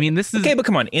not. I mean, this is... Okay, but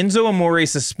come on. Enzo Amore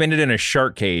suspended in a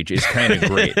shark cage is kind of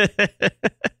great.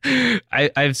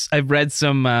 I've read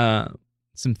some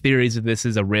theories that this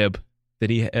is a rib, that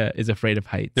he is afraid of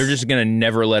heights. They're just going to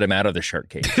never let him out of the shark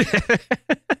cage.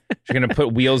 They're going to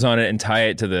put wheels on it and tie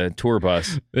it to the tour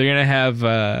bus. They're going to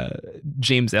have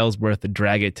James Ellsworth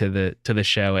drag it to the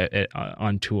show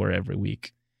on tour every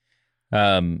week.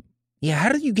 Yeah,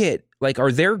 how do you get, like,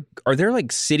 are there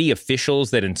like city officials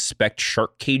that inspect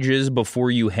shark cages before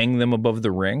you hang them above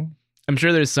the ring? I'm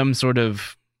sure there's some sort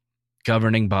of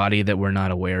governing body that we're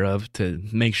not aware of to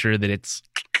make sure that it's,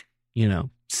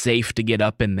 safe to get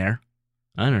up in there.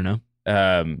 I don't know.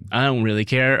 I don't really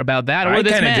care about that or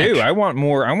this match. I kind of do. I want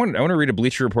more. I want to read a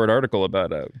Bleacher Report article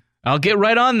about it. I'll get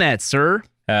right on that, sir.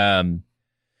 Randy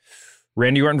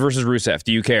Orton versus Rusev.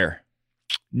 Do you care?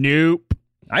 Nope.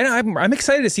 I'm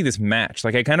excited to see this match.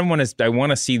 Like, I kind of want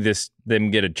to see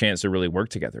them get a chance to really work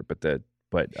together,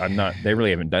 but I'm not. They really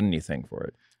haven't done anything for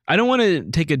it. I don't want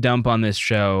to take a dump on this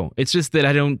show. It's just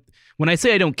that when I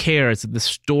say I don't care, it's that the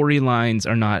storylines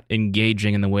are not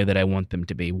engaging in the way that I want them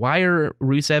to be. Why are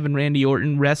Rusev and Randy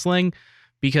Orton wrestling?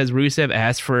 Because Rusev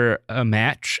asked for a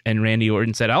match and Randy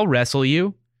Orton said, "I'll wrestle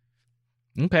you."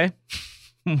 Okay.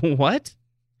 What?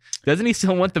 Doesn't he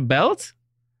still want the belt?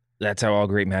 That's how all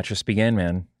great matches begin,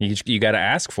 man. You got to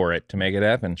ask for it to make it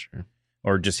happen. Sure.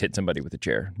 Or just hit somebody with a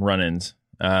chair. Run-ins.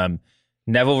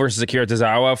 Neville versus Akira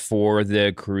Tozawa for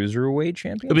the Cruiserweight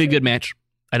Championship. It'll be a good match.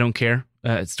 I don't care.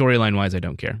 Storyline-wise, I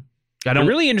don't care. The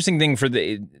really interesting thing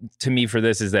to me for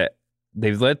this is that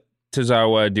they've let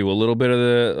Tozawa do a little bit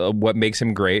of what makes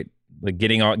him great, like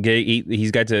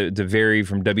he's got to vary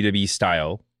from WWE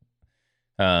style.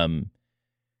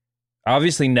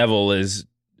 Obviously Neville is,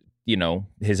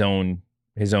 his own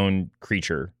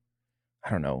creature. I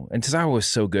don't know. And Tozawa was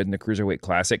so good in the Cruiserweight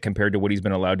Classic compared to what he's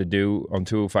been allowed to do on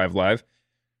 205 Live.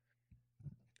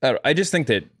 I just think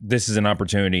that this is an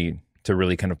opportunity to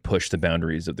really kind of push the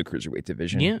boundaries of the Cruiserweight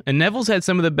division. Yeah, and Neville's had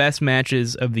some of the best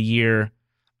matches of the year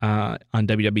on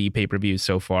WWE pay-per-views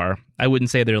so far. I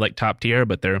wouldn't say they're like top tier,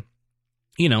 but they're,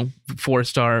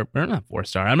 4-star or not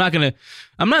 4-star. I'm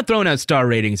not throwing out star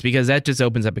ratings because that just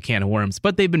opens up a can of worms,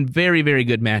 but they've been very, very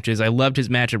good matches. I loved his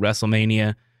match at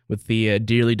WrestleMania with the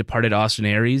dearly departed Austin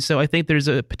Aries. So I think there's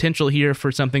a potential here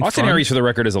for something Austin fun. Aries, for the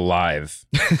record, is alive.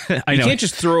 I know. You can't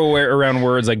just throw around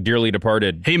words like dearly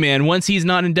departed. Hey, man, once he's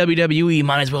not in WWE,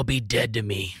 might as well be dead to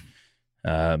me.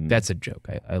 That's a joke.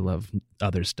 I love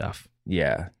other stuff.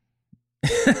 Yeah.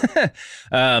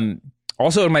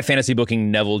 Also, in my fantasy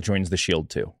booking, Neville joins the Shield,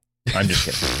 too. I'm just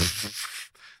kidding.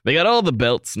 They got all the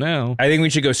belts now. I think we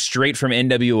should go straight from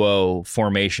NWO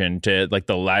formation to like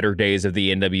the latter days of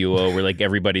the NWO where like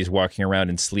everybody's walking around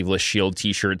in sleeveless Shield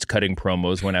t-shirts, cutting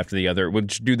promos one after the other. We'll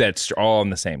just do that all on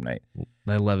the same night.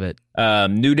 I love it.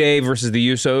 New Day versus the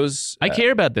Usos. I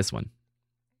care about this one.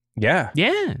 Yeah.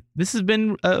 Yeah. This has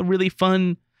been a really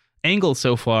fun angle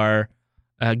so far,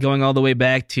 going all the way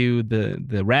back to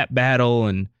the rap battle.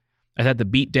 And I thought the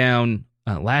beatdown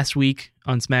last week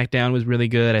on SmackDown was really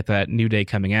good. I thought New Day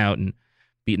coming out and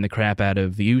beating the crap out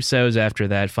of the Usos after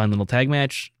that fun little tag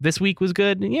match this week was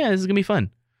good. And yeah, this is going to be fun.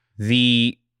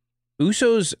 The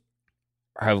Usos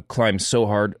have climbed so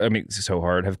hard.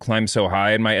 Have climbed so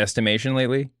high in my estimation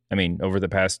lately. I mean, over the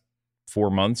past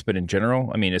 4 months, but in general,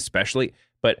 I mean, especially,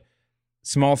 but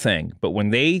small thing. But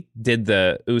when they did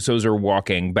the Usos are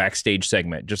walking backstage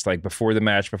segment, just like before the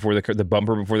match, before the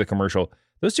bumper, before the commercial,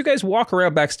 those two guys walk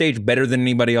around backstage better than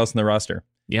anybody else in the roster.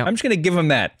 Yeah, I'm just going to give them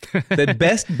that. The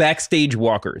best backstage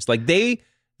walkers. Like in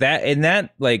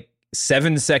that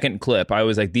 7-second clip, I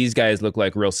was like, these guys look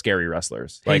like real scary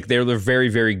wrestlers. Like they're very,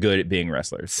 very good at being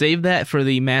wrestlers. Save that for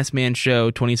the Masked Man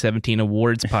Show 2017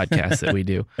 awards podcast that we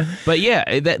do. But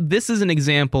yeah, this is an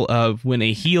example of when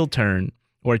a heel turn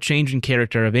or a change in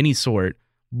character of any sort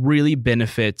really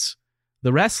benefits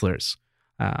the wrestlers.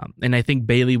 And I think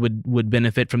Bayley would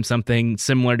benefit from something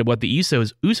similar to what the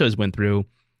Usos went through.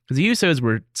 Because the Usos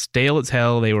were stale as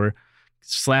hell. They were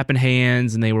slapping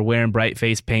hands and they were wearing bright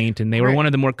face paint. And they were one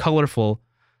of the more colorful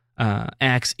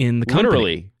acts in the company.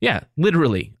 Literally. Yeah,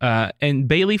 literally. And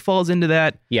Bayley falls into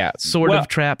that sort of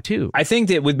trap too. I think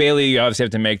that with Bayley, you obviously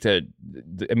have to make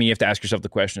you have to ask yourself the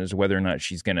question as to whether or not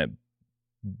she's going to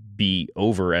be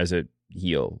over as a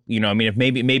heel. If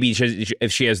maybe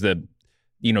if she has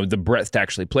the breadth to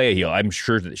actually play a heel, I'm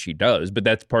sure that she does, but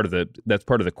that's part of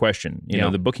the question,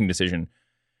 the booking decision.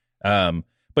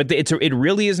 But it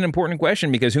really is an important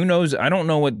question because who knows? I don't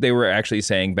know what they were actually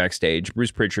saying backstage.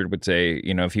 Bruce Pritchard would say,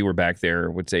 if he were back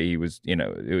there, would say he was,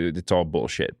 it's all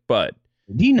bullshit. But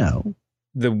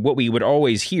what we would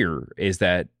always hear is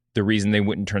that the reason they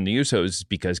wouldn't turn the Usos is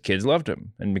because kids loved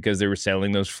them and because they were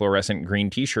selling those fluorescent green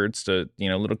T-shirts to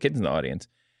little kids in the audience,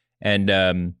 and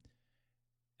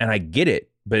I get it.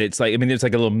 But it's like, it's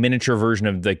like a little miniature version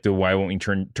of like the why won't we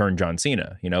turn John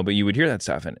Cena, but you would hear that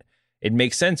stuff and it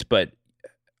makes sense. But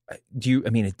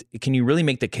can you really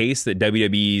make the case that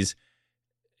WWE's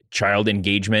child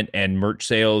engagement and merch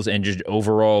sales and just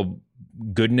overall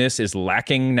goodness is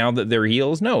lacking now that they're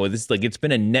heels? No, it's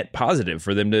been a net positive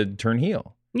for them to turn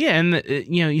heel. Yeah. And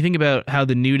you think about how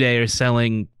the New Day are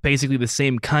selling basically the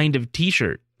same kind of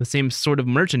T-shirt, the same sort of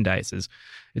merchandise.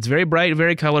 It's very bright,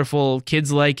 very colorful.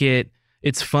 Kids like it.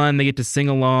 It's fun. They get to sing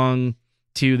along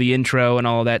to the intro and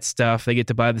all of that stuff. They get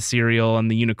to buy the cereal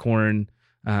and the unicorn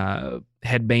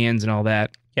headbands and all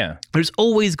that. Yeah. There's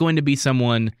always going to be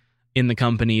someone in the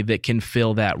company that can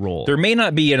fill that role. There may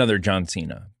not be another John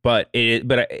Cena, but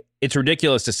it's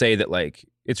ridiculous to say that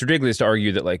it's ridiculous to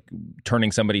argue that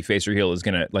turning somebody face or heel is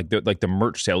going to the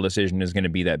merch sale decision is going to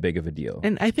be that big of a deal.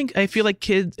 And I feel like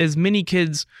as many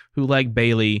kids who like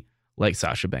Bayley like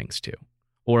Sasha Banks too,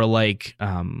 or like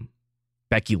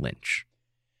Becky Lynch.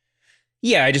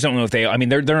 Yeah, I just don't know if they're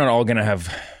not all going to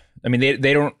have.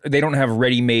 They don't have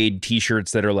ready-made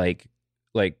T-shirts that are like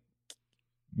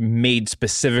made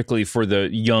specifically for the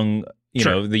young,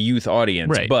 the youth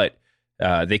audience. Right. But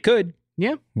they could.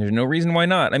 Yeah, there's no reason why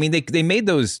not. They made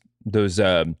those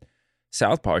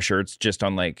Southpaw shirts just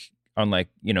on an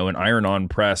iron-on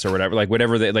press or whatever,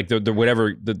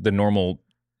 whatever the normal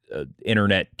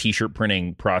internet T-shirt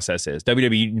printing process is.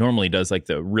 WWE normally does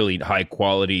the really high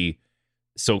quality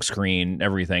silkscreen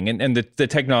everything, and the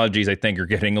technologies I think are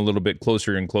getting a little bit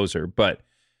closer and closer. But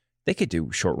They could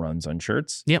do short runs on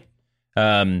shirts. Yep. What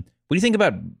do you think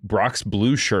about Brock's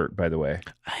blue shirt, by the way?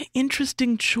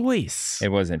 Interesting choice. It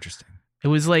was interesting. It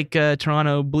was like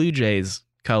Toronto Blue Jays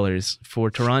colors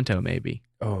for Toronto, maybe.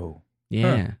 Oh.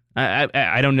 Yeah. Huh.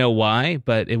 I don't know why,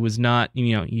 but it was not,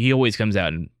 he always comes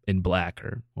out in black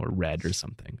or red or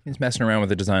something. He's messing around with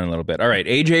the design a little bit. All right,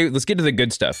 AJ, let's get to the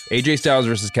good stuff. AJ Styles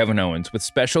versus Kevin Owens with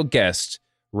special guest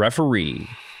referee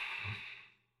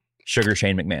Sugar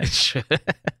Shane McMahon.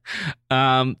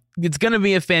 It's going to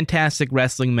be a fantastic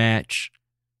wrestling match.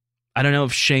 I don't know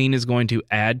if Shane is going to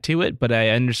add to it, but I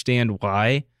understand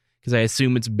why, because I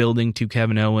assume it's building to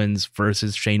Kevin Owens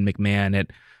versus Shane McMahon at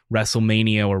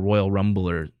WrestleMania or Royal Rumble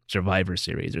or Survivor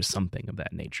Series or something of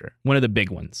that nature. One of the big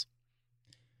ones.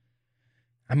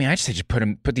 I mean, I just say just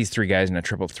put these three guys in a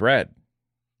triple threat.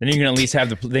 Then you can at least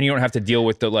then you don't have to deal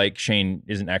with the like Shane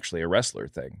isn't actually a wrestler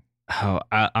thing. Oh,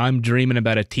 I'm dreaming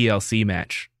about a TLC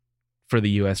match for the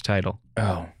U.S. title.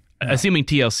 Oh, assuming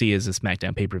TLC is a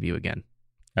SmackDown pay-per-view again,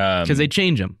 because they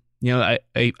change them. I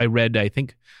read. I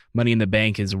think Money in the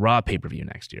Bank is Raw pay-per-view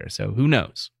next year. So who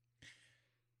knows?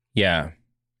 Yeah.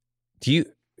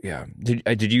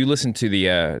 Did you listen to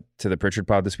the Pritchard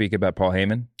pod this week about Paul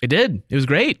Heyman? I did. It was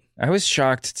great. I was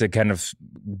shocked to kind of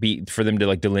for them to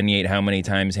like delineate how many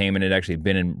times Heyman had actually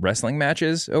been in wrestling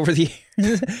matches over the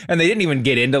years. And they didn't even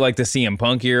get into like the CM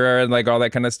Punk era and like all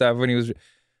that kind of stuff when he was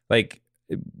like,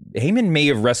 Heyman may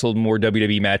have wrestled more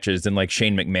WWE matches than like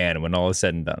Shane McMahon when all is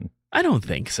said and done. I don't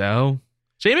think so.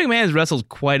 Shane McMahon's wrestled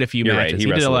quite a few You're matches.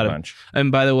 Right. He did a lot of bunch.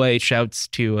 And by the way, shouts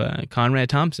to Conrad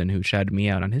Thompson, who shouted me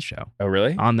out on his show. Oh,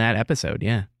 really? On that episode,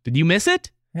 yeah. Did you miss it?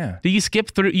 Yeah. Did you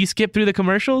skip through? You skip through the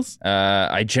commercials?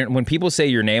 When people say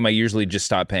your name, I usually just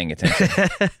stop paying attention.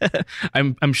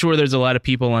 I'm sure there's a lot of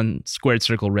people on Squared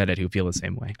Circle Reddit who feel the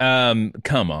same way.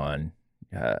 Come on.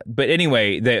 But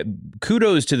anyway,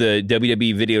 kudos to the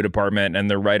WWE video department and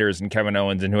the writers and Kevin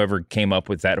Owens and whoever came up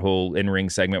with that whole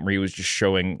in-ring segment where he was just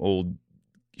showing old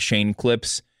Shane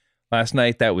clips last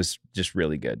night. That was just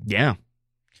really good. Yeah.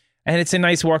 And it's a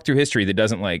nice walk through history that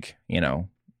doesn't like,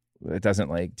 it doesn't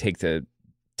like take the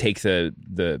piss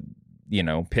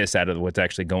out of what's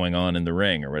actually going on in the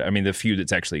ring or what. I mean, the feud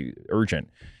that's actually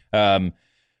urgent. We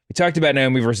talked about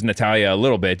Naomi versus Natalya a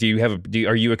little bit.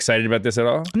 Are you excited about this at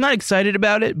all? I'm not excited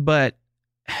about it, but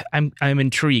I'm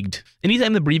intrigued.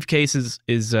 Anytime the briefcase is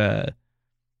sort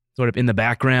of in the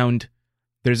background,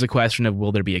 there's a question of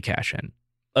will there be a cash in?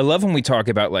 I love when we talk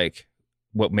about like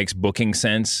what makes booking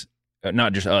sense.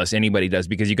 Not just us, anybody does,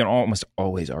 because you can almost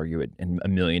always argue it in a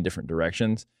million different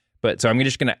directions. But so I'm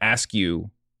just going to ask you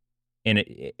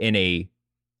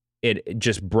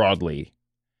just broadly.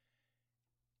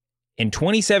 In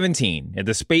 2017, at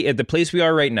the place we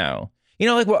are right now,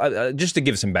 just to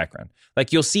give some background,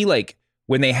 like you'll see like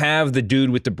when they have the dude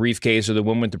with the briefcase or the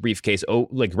woman with the briefcase,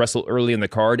 like wrestle early in the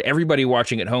card, everybody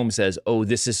watching at home says, oh,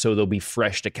 this is so they'll be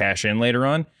fresh to cash in later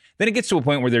on. Then it gets to a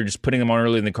point where they're just putting them on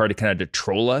early in the card to kind of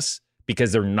troll us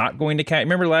because they're not going to cash.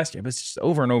 Remember last year, but it's just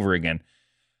over and over again.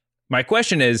 My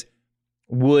question is,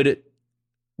 would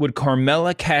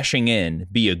Carmella cashing in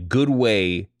be a good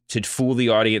way to fool the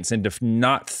audience into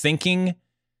not thinking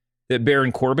that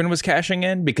Baron Corbin was cashing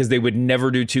in because they would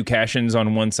never do two cash-ins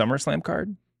on one SummerSlam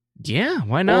card? Yeah,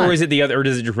 why not? Or is it the other? Or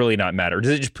does it just really not matter?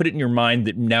 Does it just put it in your mind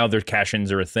that now their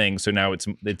cash-ins are a thing, so now it's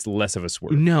less of a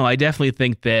swerve? No, I definitely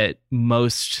think that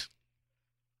most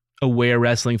aware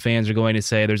wrestling fans are going to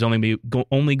say there's only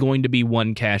going to be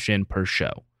one cash-in per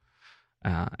show,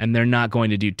 and they're not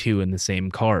going to do two in the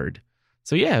same card.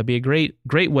 So yeah, it'd be a great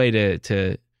way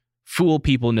to fool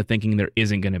people into thinking there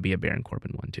isn't going to be a Baron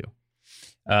Corbin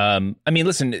 1-2. I mean,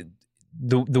 listen.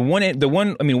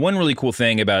 One really cool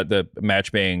thing about the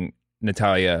match being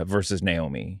Natalya versus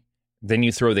Naomi, then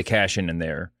you throw the cash in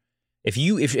there.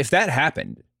 If that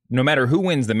happened, no matter who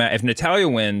wins the match, if Natalya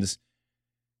wins,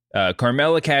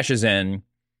 Carmella cashes in,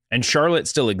 and Charlotte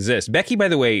still exists. Becky, by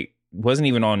the way, wasn't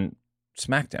even on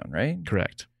SmackDown, right?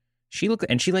 Correct. She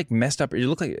messed up. It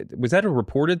looked like, was that a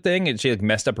reported thing? And she like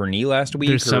messed up her knee last week,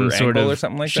 There's or some ankle sort of, or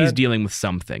something like she's that. dealing with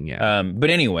something, yeah. But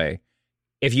anyway.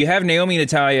 If you have Naomi and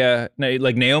Natalya,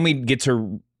 like Naomi gets her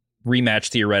rematch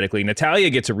theoretically, Natalya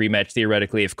gets a rematch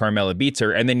theoretically if Carmella beats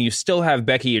her, and then you still have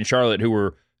Becky and Charlotte, who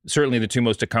were certainly the two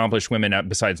most accomplished women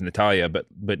besides Natalya, but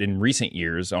in recent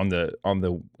years in the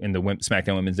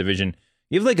SmackDown Women's division,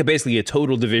 you have like basically a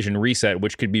total division reset,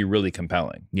 which could be really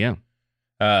compelling. Yeah,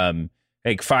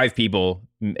 like 5 people,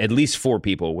 at least 4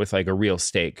 people with like a real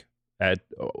stake at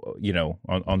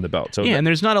on the belt. So yeah, and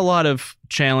there's not a lot of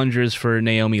challengers for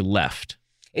Naomi left.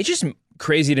 It's just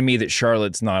crazy to me that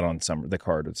Charlotte's not on the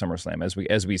card at SummerSlam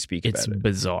as we speak about it. It's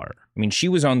bizarre. I mean, she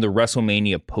was on the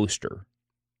WrestleMania poster.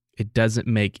 It doesn't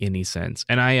make any sense.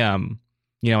 And I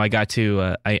got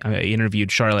to I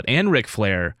interviewed Charlotte and Ric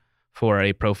Flair for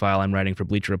a profile I'm writing for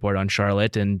Bleacher Report on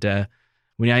Charlotte, and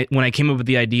when I came up with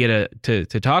the idea to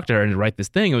talk to her and to write this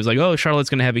thing, it was like, oh, Charlotte's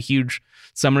going to have a huge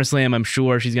SummerSlam. I'm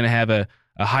sure she's going to have a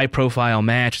high profile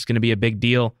match. It's going to be a big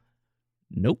deal.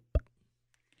 Nope.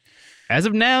 As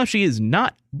of now, she is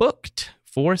not booked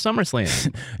for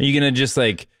SummerSlam. Are you going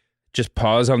to just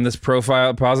pause on this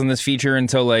feature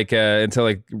until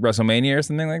WrestleMania or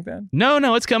something like that?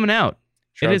 No, it's coming out.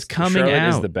 It is coming Charlotte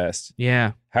out. is the best.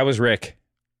 Yeah. How was Rick?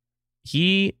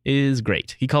 He is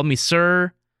great. He called me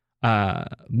sir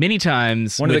many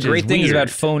times. One of the great things weird. about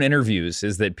phone interviews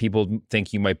is that people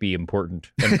think you might be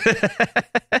important.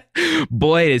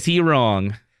 Boy, is he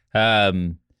wrong.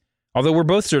 Although we're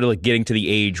both sort of like getting to the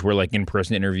age where like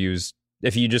in-person interviews,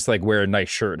 if you just like wear a nice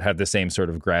shirt, have the same sort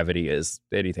of gravity as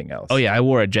anything else. Oh yeah, I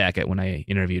wore a jacket when I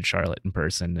interviewed Charlotte in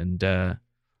person, and that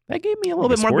gave me a little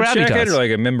bit more gravitas. Jacket or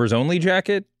like a members only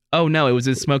jacket? Oh no, it was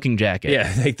a smoking jacket. Yeah,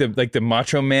 like the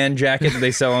Macho Man jacket that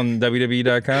they sell on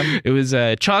WWE.com. It was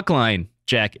a Chalkline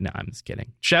jacket. No, I'm just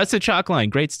kidding. Shouts to Chalkline,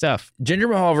 great stuff. Jinder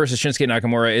Mahal versus Shinsuke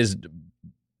Nakamura is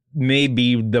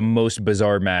maybe the most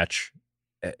bizarre match.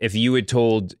 If you had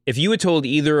told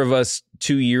either of us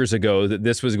 2 years ago that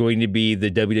this was going to be the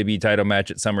WWE title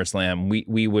match at SummerSlam,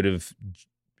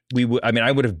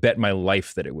 I would have bet my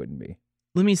life that it wouldn't be.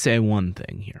 Let me say one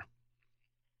thing here.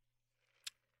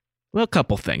 Well, a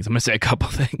couple things. I'm going to say a couple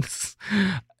things.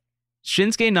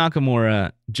 Shinsuke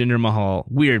Nakamura, Jinder Mahal,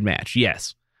 weird match,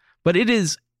 yes. But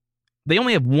they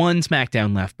only have one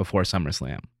SmackDown left before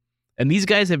SummerSlam. And these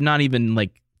guys have not even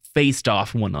like faced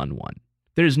off one-on-one.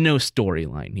 There's no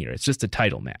storyline here. It's just a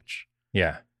title match.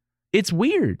 Yeah. It's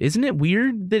weird. Isn't it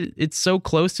weird that it's so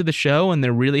close to the show and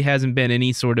there really hasn't been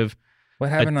any sort of... What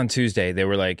happened on Tuesday? They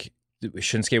were like,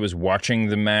 Shinsuke was watching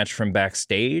the match from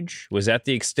backstage? Was that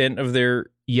the extent of their...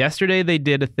 Yesterday, they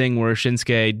did a thing where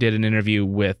Shinsuke did an interview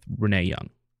with Renee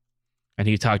Young. And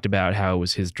he talked about how it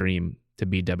was his dream to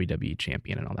be WWE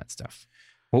champion and all that stuff.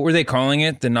 What were they calling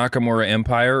it? The Nakamura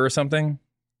Empire or something?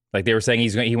 Like they were saying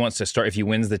he wants to start, if he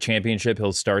wins the championship,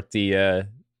 he'll start the...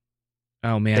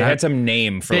 Oh, man. They had some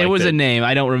name for it. There was a name.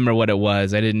 I don't remember what it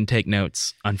was. I didn't take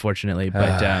notes, unfortunately.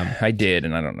 But I did,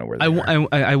 and I don't know where they are.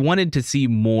 I wanted to see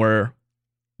more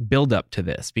build up to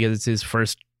this because it's his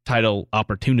first title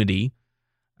opportunity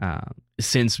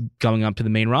since going up to the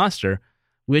main roster,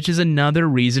 which is another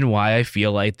reason why I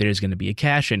feel like there's going to be a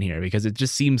cash in here, because it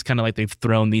just seems kind of like they've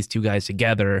thrown these two guys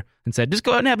together and said, just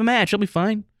go out and have a match. It'll be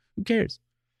fine. Who cares?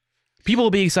 People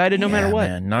will be excited no matter what.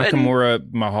 Man. Nakamura,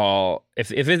 Mahal. If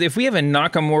we have a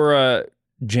Nakamura,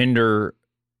 Jinder,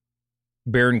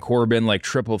 Baron Corbin like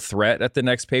triple threat at the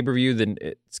next pay-per-view, then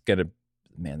that's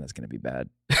gonna be bad.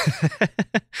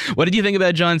 What did you think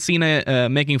about John Cena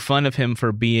making fun of him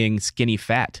for being skinny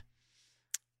fat?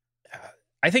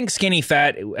 I think skinny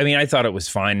fat, I thought it was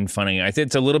fine and funny. I think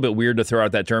it's a little bit weird to throw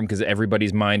out that term because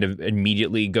everybody's mind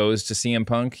immediately goes to CM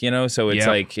Punk, so it's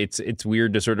like it's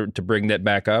weird to sort of to bring that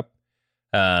back up.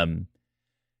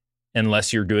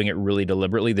 Unless you're doing it really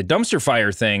deliberately. The dumpster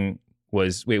fire thing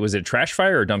was it a trash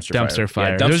fire or dumpster fire? Dumpster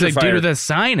fire. Yeah, there was a dude with a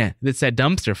sign that said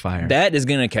dumpster fire. That is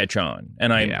going to catch on.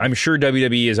 And I'm sure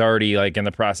WWE is already like in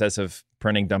the process of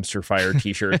printing dumpster fire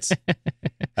t-shirts.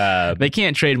 They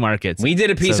can't trademark it. We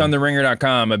did a piece on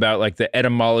theringer.com about like the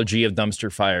etymology of dumpster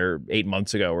fire 8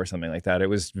 months ago or something like that. It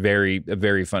was a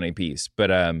very funny piece. But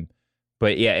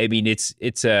yeah,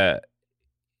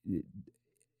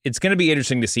 it's going to be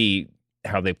interesting to see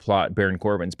how they plot Baron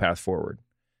Corbin's path forward.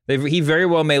 He very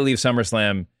well may leave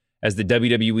SummerSlam as the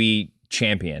WWE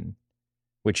champion,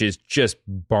 which is just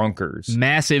bonkers.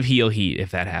 Massive heel heat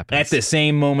if that happens. At the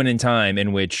same moment in time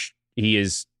in which he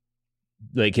is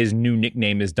like his new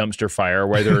nickname is Dumpster Fire,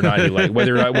 whether or not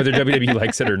whether WWE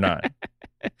likes it or not.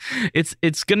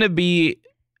 It's going to be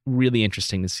really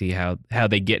interesting to see how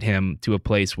they get him to a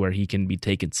place where he can be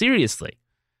taken seriously.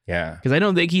 Yeah. Because I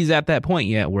don't think he's at that point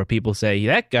yet where people say,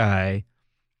 that guy,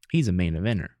 he's a main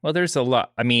eventer. Well, there's a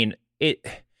lot. I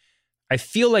I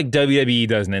feel like WWE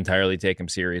doesn't entirely take him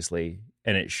seriously,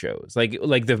 and it shows. Like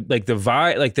the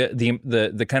vibe, like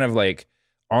the kind of like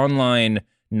online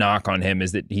knock on him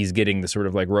is that he's getting the sort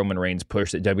of like Roman Reigns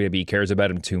push that WWE cares about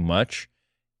him too much.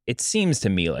 It seems to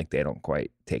me like they don't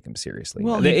quite take him seriously.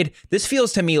 Well, this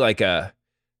feels to me like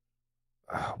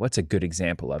what's a good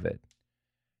example of it?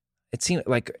 It seems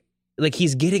like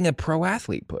he's getting a pro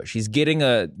athlete push. He's getting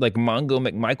a like Mongo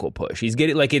McMichael push. He's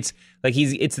getting it's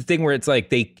the thing where it's like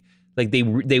they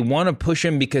want to push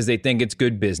him because they think it's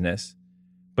good business,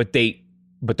 but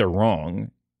they're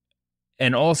wrong.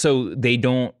 And also they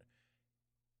don't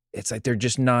it's like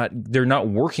they're not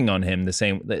working on him the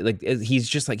same. Like he's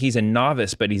just like he's a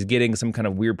novice, but he's getting some kind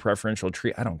of weird preferential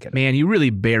treat. I don't get it. Man, you really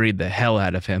buried the hell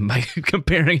out of him by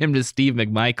comparing him to Steve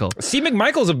McMichael. Steve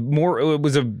McMichael's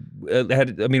was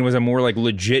a more like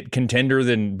legit contender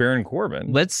than Baron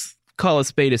Corbin. Let's call a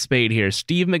spade here.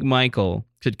 Steve McMichael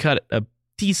could cut a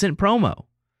decent promo.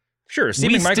 Sure,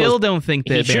 Steve we McMichael still don't think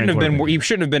that he shouldn't have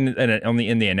been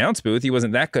in the announce booth. He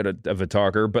wasn't that good of a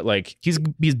talker, but like he's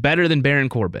better than Baron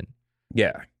Corbin.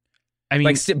 Yeah, I mean,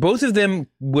 like both of them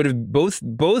would have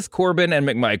both Corbin and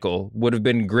McMichael would have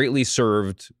been greatly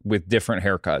served with different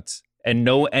haircuts,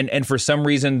 and for some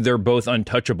reason they're both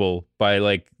untouchable by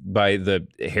the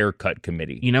haircut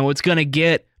committee. You know what's gonna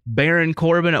get Baron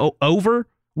Corbin over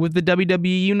with the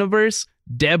WWE universe?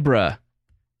 Deborah.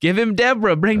 Give him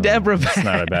Deborah. Bring Deborah back. It's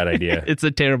not a bad idea. It's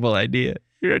a terrible idea.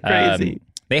 You're crazy.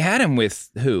 They had him with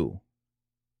who?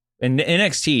 In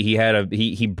NXT,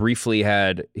 he briefly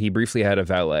had a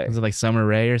valet. Was it like Summer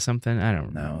Rae or something? I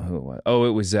don't know. No, who it was. Oh,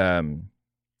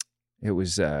 it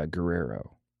was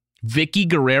Guerrero. Vicky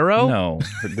Guerrero? No,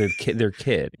 their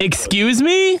kid. Excuse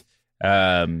me?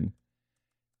 But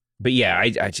yeah,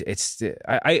 I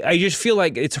just feel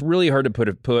like it's really hard to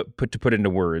put into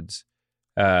words.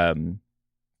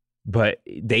 But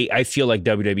I feel like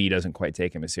WWE doesn't quite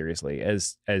take him as seriously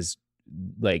as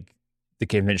like the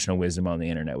conventional wisdom on the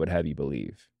internet would have you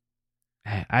believe.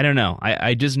 I don't know.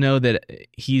 I just know that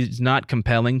he's not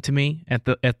compelling to me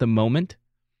at the moment.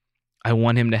 I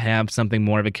want him to have something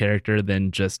more of a character than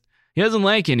just he doesn't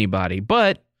like anybody.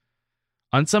 But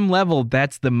on some level,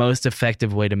 that's the most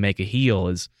effective way to make a heel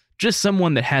is just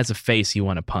someone that has a face you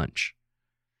want to punch.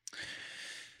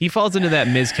 He falls into that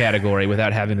Miz category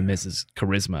without having the Miz's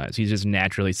charisma. He's just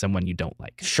naturally someone you don't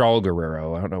like. Shaul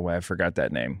Guerrero. I don't know why I forgot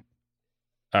that name.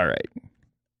 All right.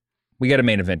 We got a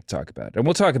main event to talk about. And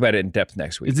we'll talk about it in depth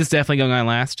next week. Is this definitely going on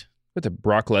last? With the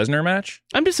Brock Lesnar match?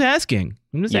 I'm just asking.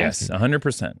 Yes,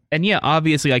 100%. And yeah,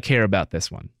 obviously I care about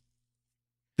this one.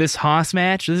 This Haas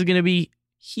match, this is going to be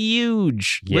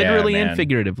huge. Yeah, literally man. and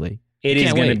figuratively. It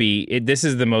is going to be. This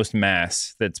is the most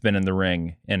mass that's been in the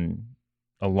ring in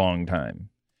a long time.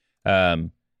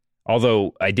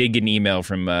 Although I did get an email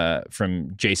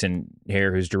from Jason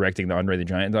Hare, who's directing the Andre the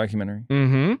Giant documentary,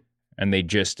 and they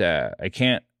just I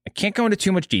can't go into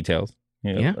too much details.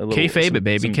 You know, kayfabe it,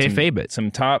 baby, kayfabe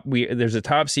it. There's a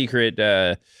top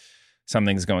secret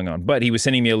something's going on, but he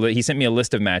sent me a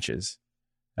list of matches,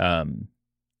 and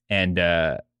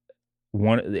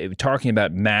talking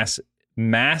about mass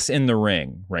in the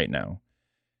ring right now.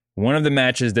 One of the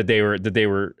matches that they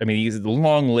were, I mean, he's a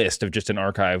long list of just an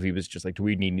archive. He was just like, do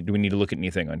we need to look at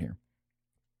anything on here?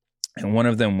 And one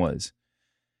of them was,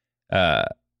 it's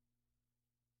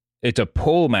a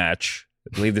pole match.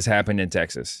 I believe this happened in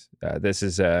Texas. This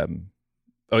is,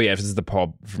 this is the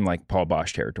Paul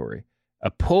Bosch territory. A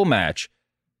pole match.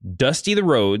 Dusty the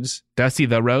Rhodes.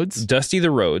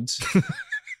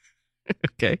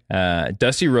 Okay.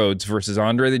 Dusty Rhodes versus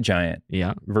Andre the Giant.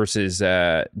 Yeah. Versus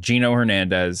Gino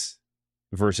Hernandez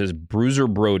versus Bruiser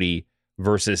Brody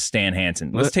versus Stan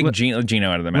Hansen. Let's take Gino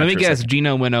out of the match. Let me guess.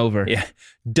 Gino went over. Yeah.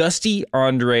 Dusty,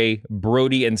 Andre,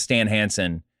 Brody, and Stan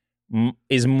Hansen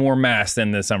is more mass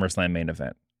than the SummerSlam main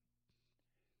event.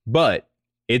 But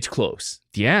it's close.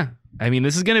 Yeah. I mean,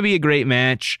 this is going to be a great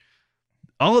match.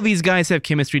 All of these guys have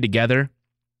chemistry together.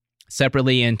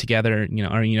 Separately and together,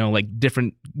 like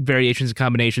different variations and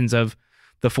combinations of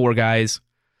the four guys.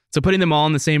 So putting them all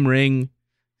in the same ring is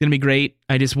going to be great.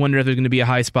 I just wonder if there's going to be a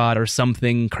high spot or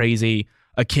something crazy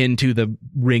akin to the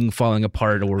ring falling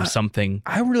apart or something.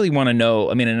 I really want to know.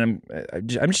 I mean, and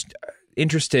I'm just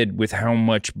interested with how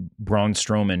much Braun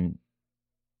Strowman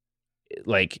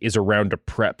is around to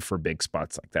prep for big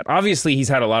spots like that. Obviously, he's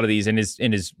had a lot of these in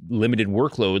his limited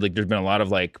workload. Like, there's been a lot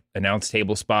of announce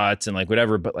table spots and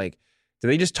whatever. But do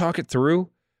they just talk it through?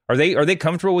 Are they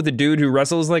comfortable with a dude who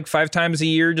wrestles 5 times a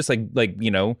year, just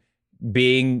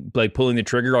being pulling the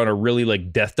trigger on a really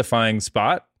death defying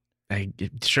spot?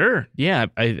 Sure, yeah.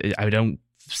 I don't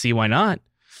see why not.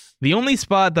 The only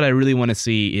spot that I really want to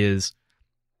see is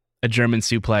a German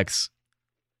suplex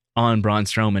on Braun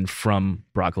Strowman from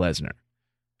Brock Lesnar.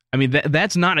 I mean,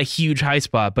 that's not a huge high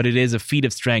spot, but it is a feat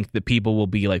of strength that people will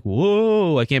be like,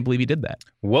 whoa, I can't believe he did that.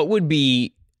 What would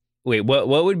be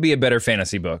a better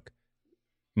fantasy book?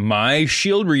 My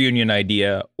Shield reunion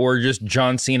idea or just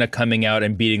John Cena coming out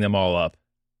and beating them all up?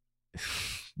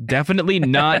 Definitely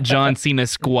not John Cena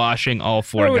squashing all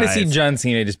four guys. I want to see John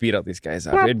Cena just beat all these guys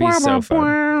up. It'd be so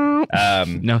fun.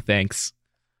 No thanks.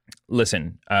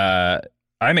 Listen,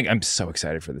 I'm so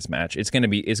excited for this match. It's gonna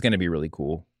be really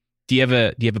cool. Do you have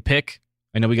a pick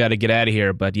I know we got to get out of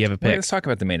here, but do you have a pick? Let's talk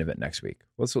about the main event next week.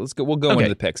 Let's go. We'll go into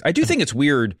the picks. I do think it's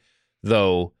weird,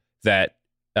 though, that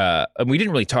we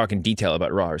didn't really talk in detail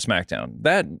about Raw or SmackDown.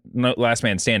 That last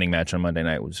man standing match on Monday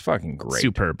night was fucking great.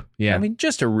 Superb. Yeah. I mean,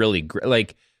 just a really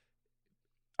great,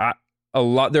 there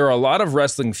are a lot of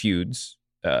wrestling feuds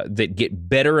that get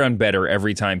better and better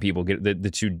every time people get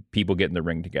the two people get in the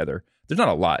ring together. There's not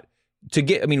a lot to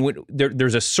get. I mean,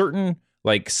 there's a certain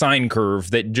sine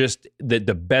curve that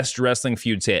the best wrestling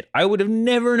feuds hit. I would have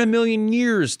never in a million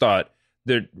years thought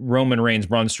that Roman Reigns,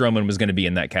 Braun Strowman was going to be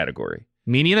in that category.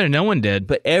 Me neither. No one did.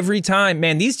 But every time,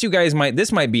 man, these two guys might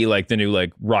be like the new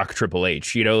Rock Triple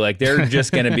H. They're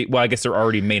just going to be. Well, I guess they're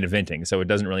already main eventing, so it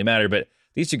doesn't really matter. But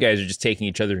these two guys are just taking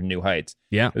each other to new heights.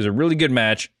 Yeah, it was a really good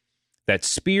match. That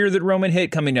spear that Roman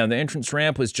hit coming down the entrance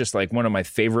ramp was just one of my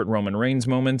favorite Roman Reigns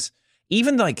moments.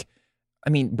 Even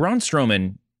Braun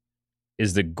Strowman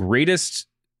is the greatest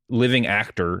living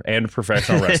actor and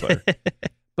professional wrestler.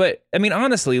 But I mean,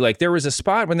 honestly, there was a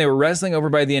spot when they were wrestling over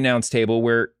by the announce table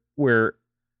where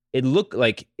it looked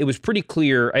like it was pretty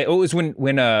clear. It was when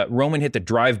Roman hit the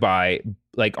drive-by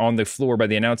on the floor by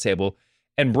the announce table,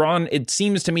 and Braun, it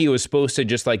seems to me, was supposed to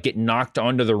just get knocked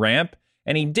onto the ramp,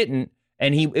 and he didn't,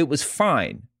 and it was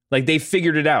fine. They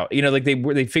figured it out.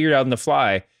 They figured it out on the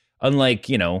fly. Unlike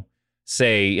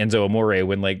say Enzo Amore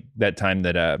when that time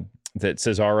that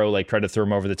Cesaro tried to throw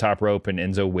him over the top rope and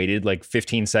Enzo waited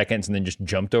 15 seconds and then just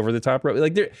jumped over the top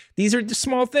rope. These are just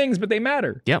small things, but they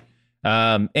matter. Yep.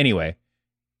 Anyway,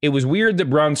 it was weird that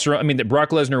that Brock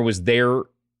Lesnar was there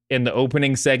in the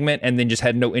opening segment and then just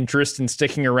had no interest in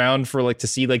sticking around for to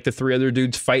see the three other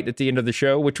dudes fight at the end of the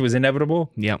show, which was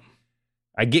inevitable. Yep.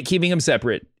 I get keeping them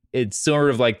separate. It's sort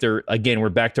of we're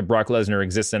back to Brock Lesnar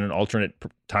exists in an alternate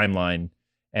timeline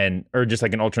or just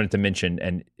an alternate dimension,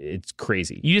 and it's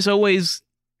crazy. You just always,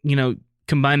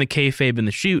 combine the kayfabe and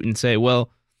the shoot and say,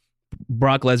 well,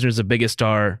 Brock Lesnar is the biggest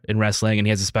star in wrestling and he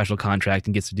has a special contract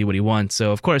and gets to do what he wants.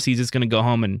 So, of course, he's just going to go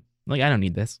home and, I don't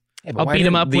need this. Yeah, I'll beat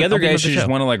him up. The other guys should just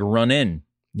want to, run in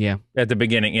at the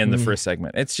beginning and the first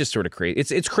segment. It's just sort of crazy.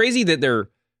 It's crazy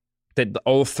that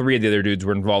all three of the other dudes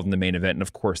were involved in the main event, and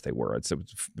of course they were. It was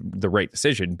the right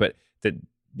decision, but that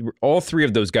all three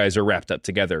of those guys are wrapped up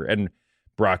together, and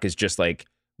Brock is just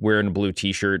wearing a blue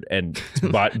t-shirt and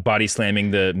body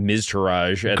slamming the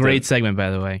Miztourage. Great segment,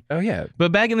 by the way. Oh, yeah.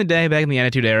 But back in the day, back in the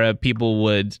Attitude Era,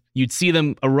 you'd see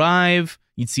them arrive,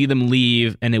 you'd see them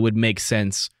leave, and it would make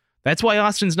sense. That's why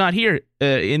Austin's not here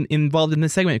involved in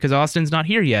this segment, because Austin's not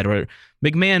here yet, or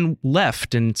McMahon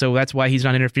left, and so that's why he's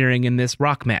not interfering in this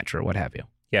Rock match or what have you.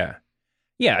 Yeah.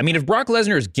 Yeah, I mean, if Brock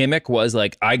Lesnar's gimmick was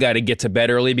I got to get to bed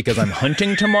early because I'm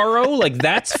hunting tomorrow,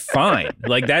 that's fine.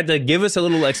 Give us a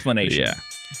little explanation. Yeah.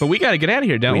 But we got to get out of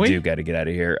here, don't we? We do got to get out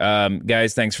of here.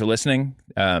 Guys, thanks for listening.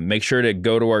 Make sure to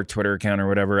go to our Twitter account or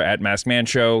whatever,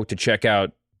 @MaskManShow, to check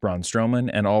out Braun Strowman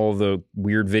and all the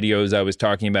weird videos I was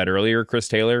talking about earlier. Chris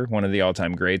Taylor, one of the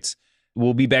all-time greats.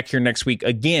 We'll be back here next week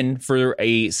again for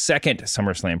a second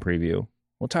SummerSlam preview.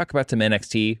 We'll talk about some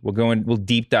NXT. We'll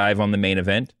deep dive on the main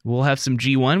event. We'll have some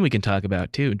G1 we can talk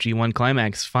about, too. G1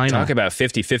 Climax final. Talk about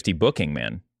 50-50 booking,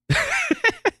 man.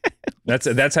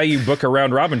 That's how you book a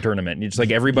round robin tournament. It's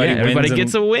everybody wins. Everybody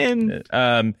gets a win.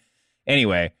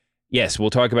 Anyway, yes,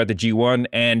 we'll talk about the G1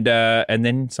 and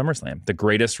then SummerSlam, the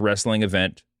greatest wrestling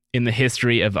event in the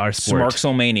history of our sport.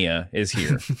 Smarkslemania is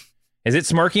here. Is it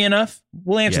smarky enough?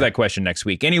 We'll answer that question next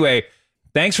week. Anyway,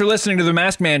 thanks for listening to The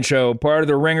Masked Man Show, part of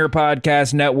the Ringer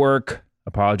Podcast Network.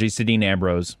 Apologies to Dean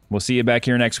Ambrose. We'll see you back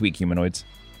here next week, humanoids.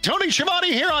 Tony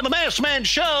Schiavone here on The Masked Man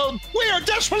Show. We are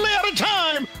desperately out of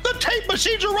time. The tape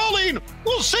machines are rolling.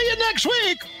 We'll see you next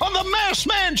week on The Masked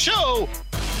Man Show.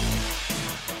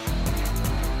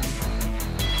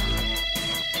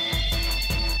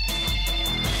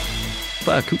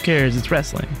 Fuck, who cares? It's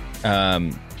wrestling.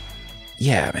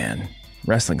 Yeah, man.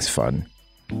 Wrestling's fun.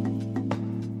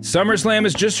 SummerSlam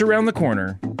is just around the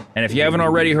corner. And if you haven't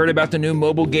already heard about the new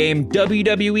mobile game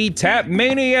WWE Tap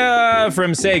Mania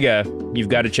from Sega, you've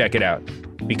got to check it out.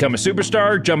 Become a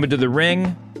superstar, jump into the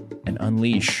ring, and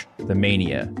unleash the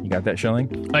mania. You got that,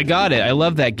 Schelling? I got it. I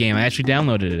love that game. I actually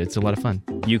downloaded it. It's a lot of fun.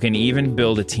 You can even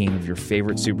build a team of your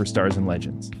favorite superstars and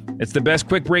legends. It's the best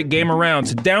quick break game around,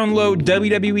 so download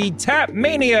WWE Tap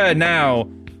Mania now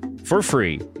for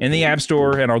free in the App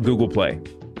Store and on Google Play.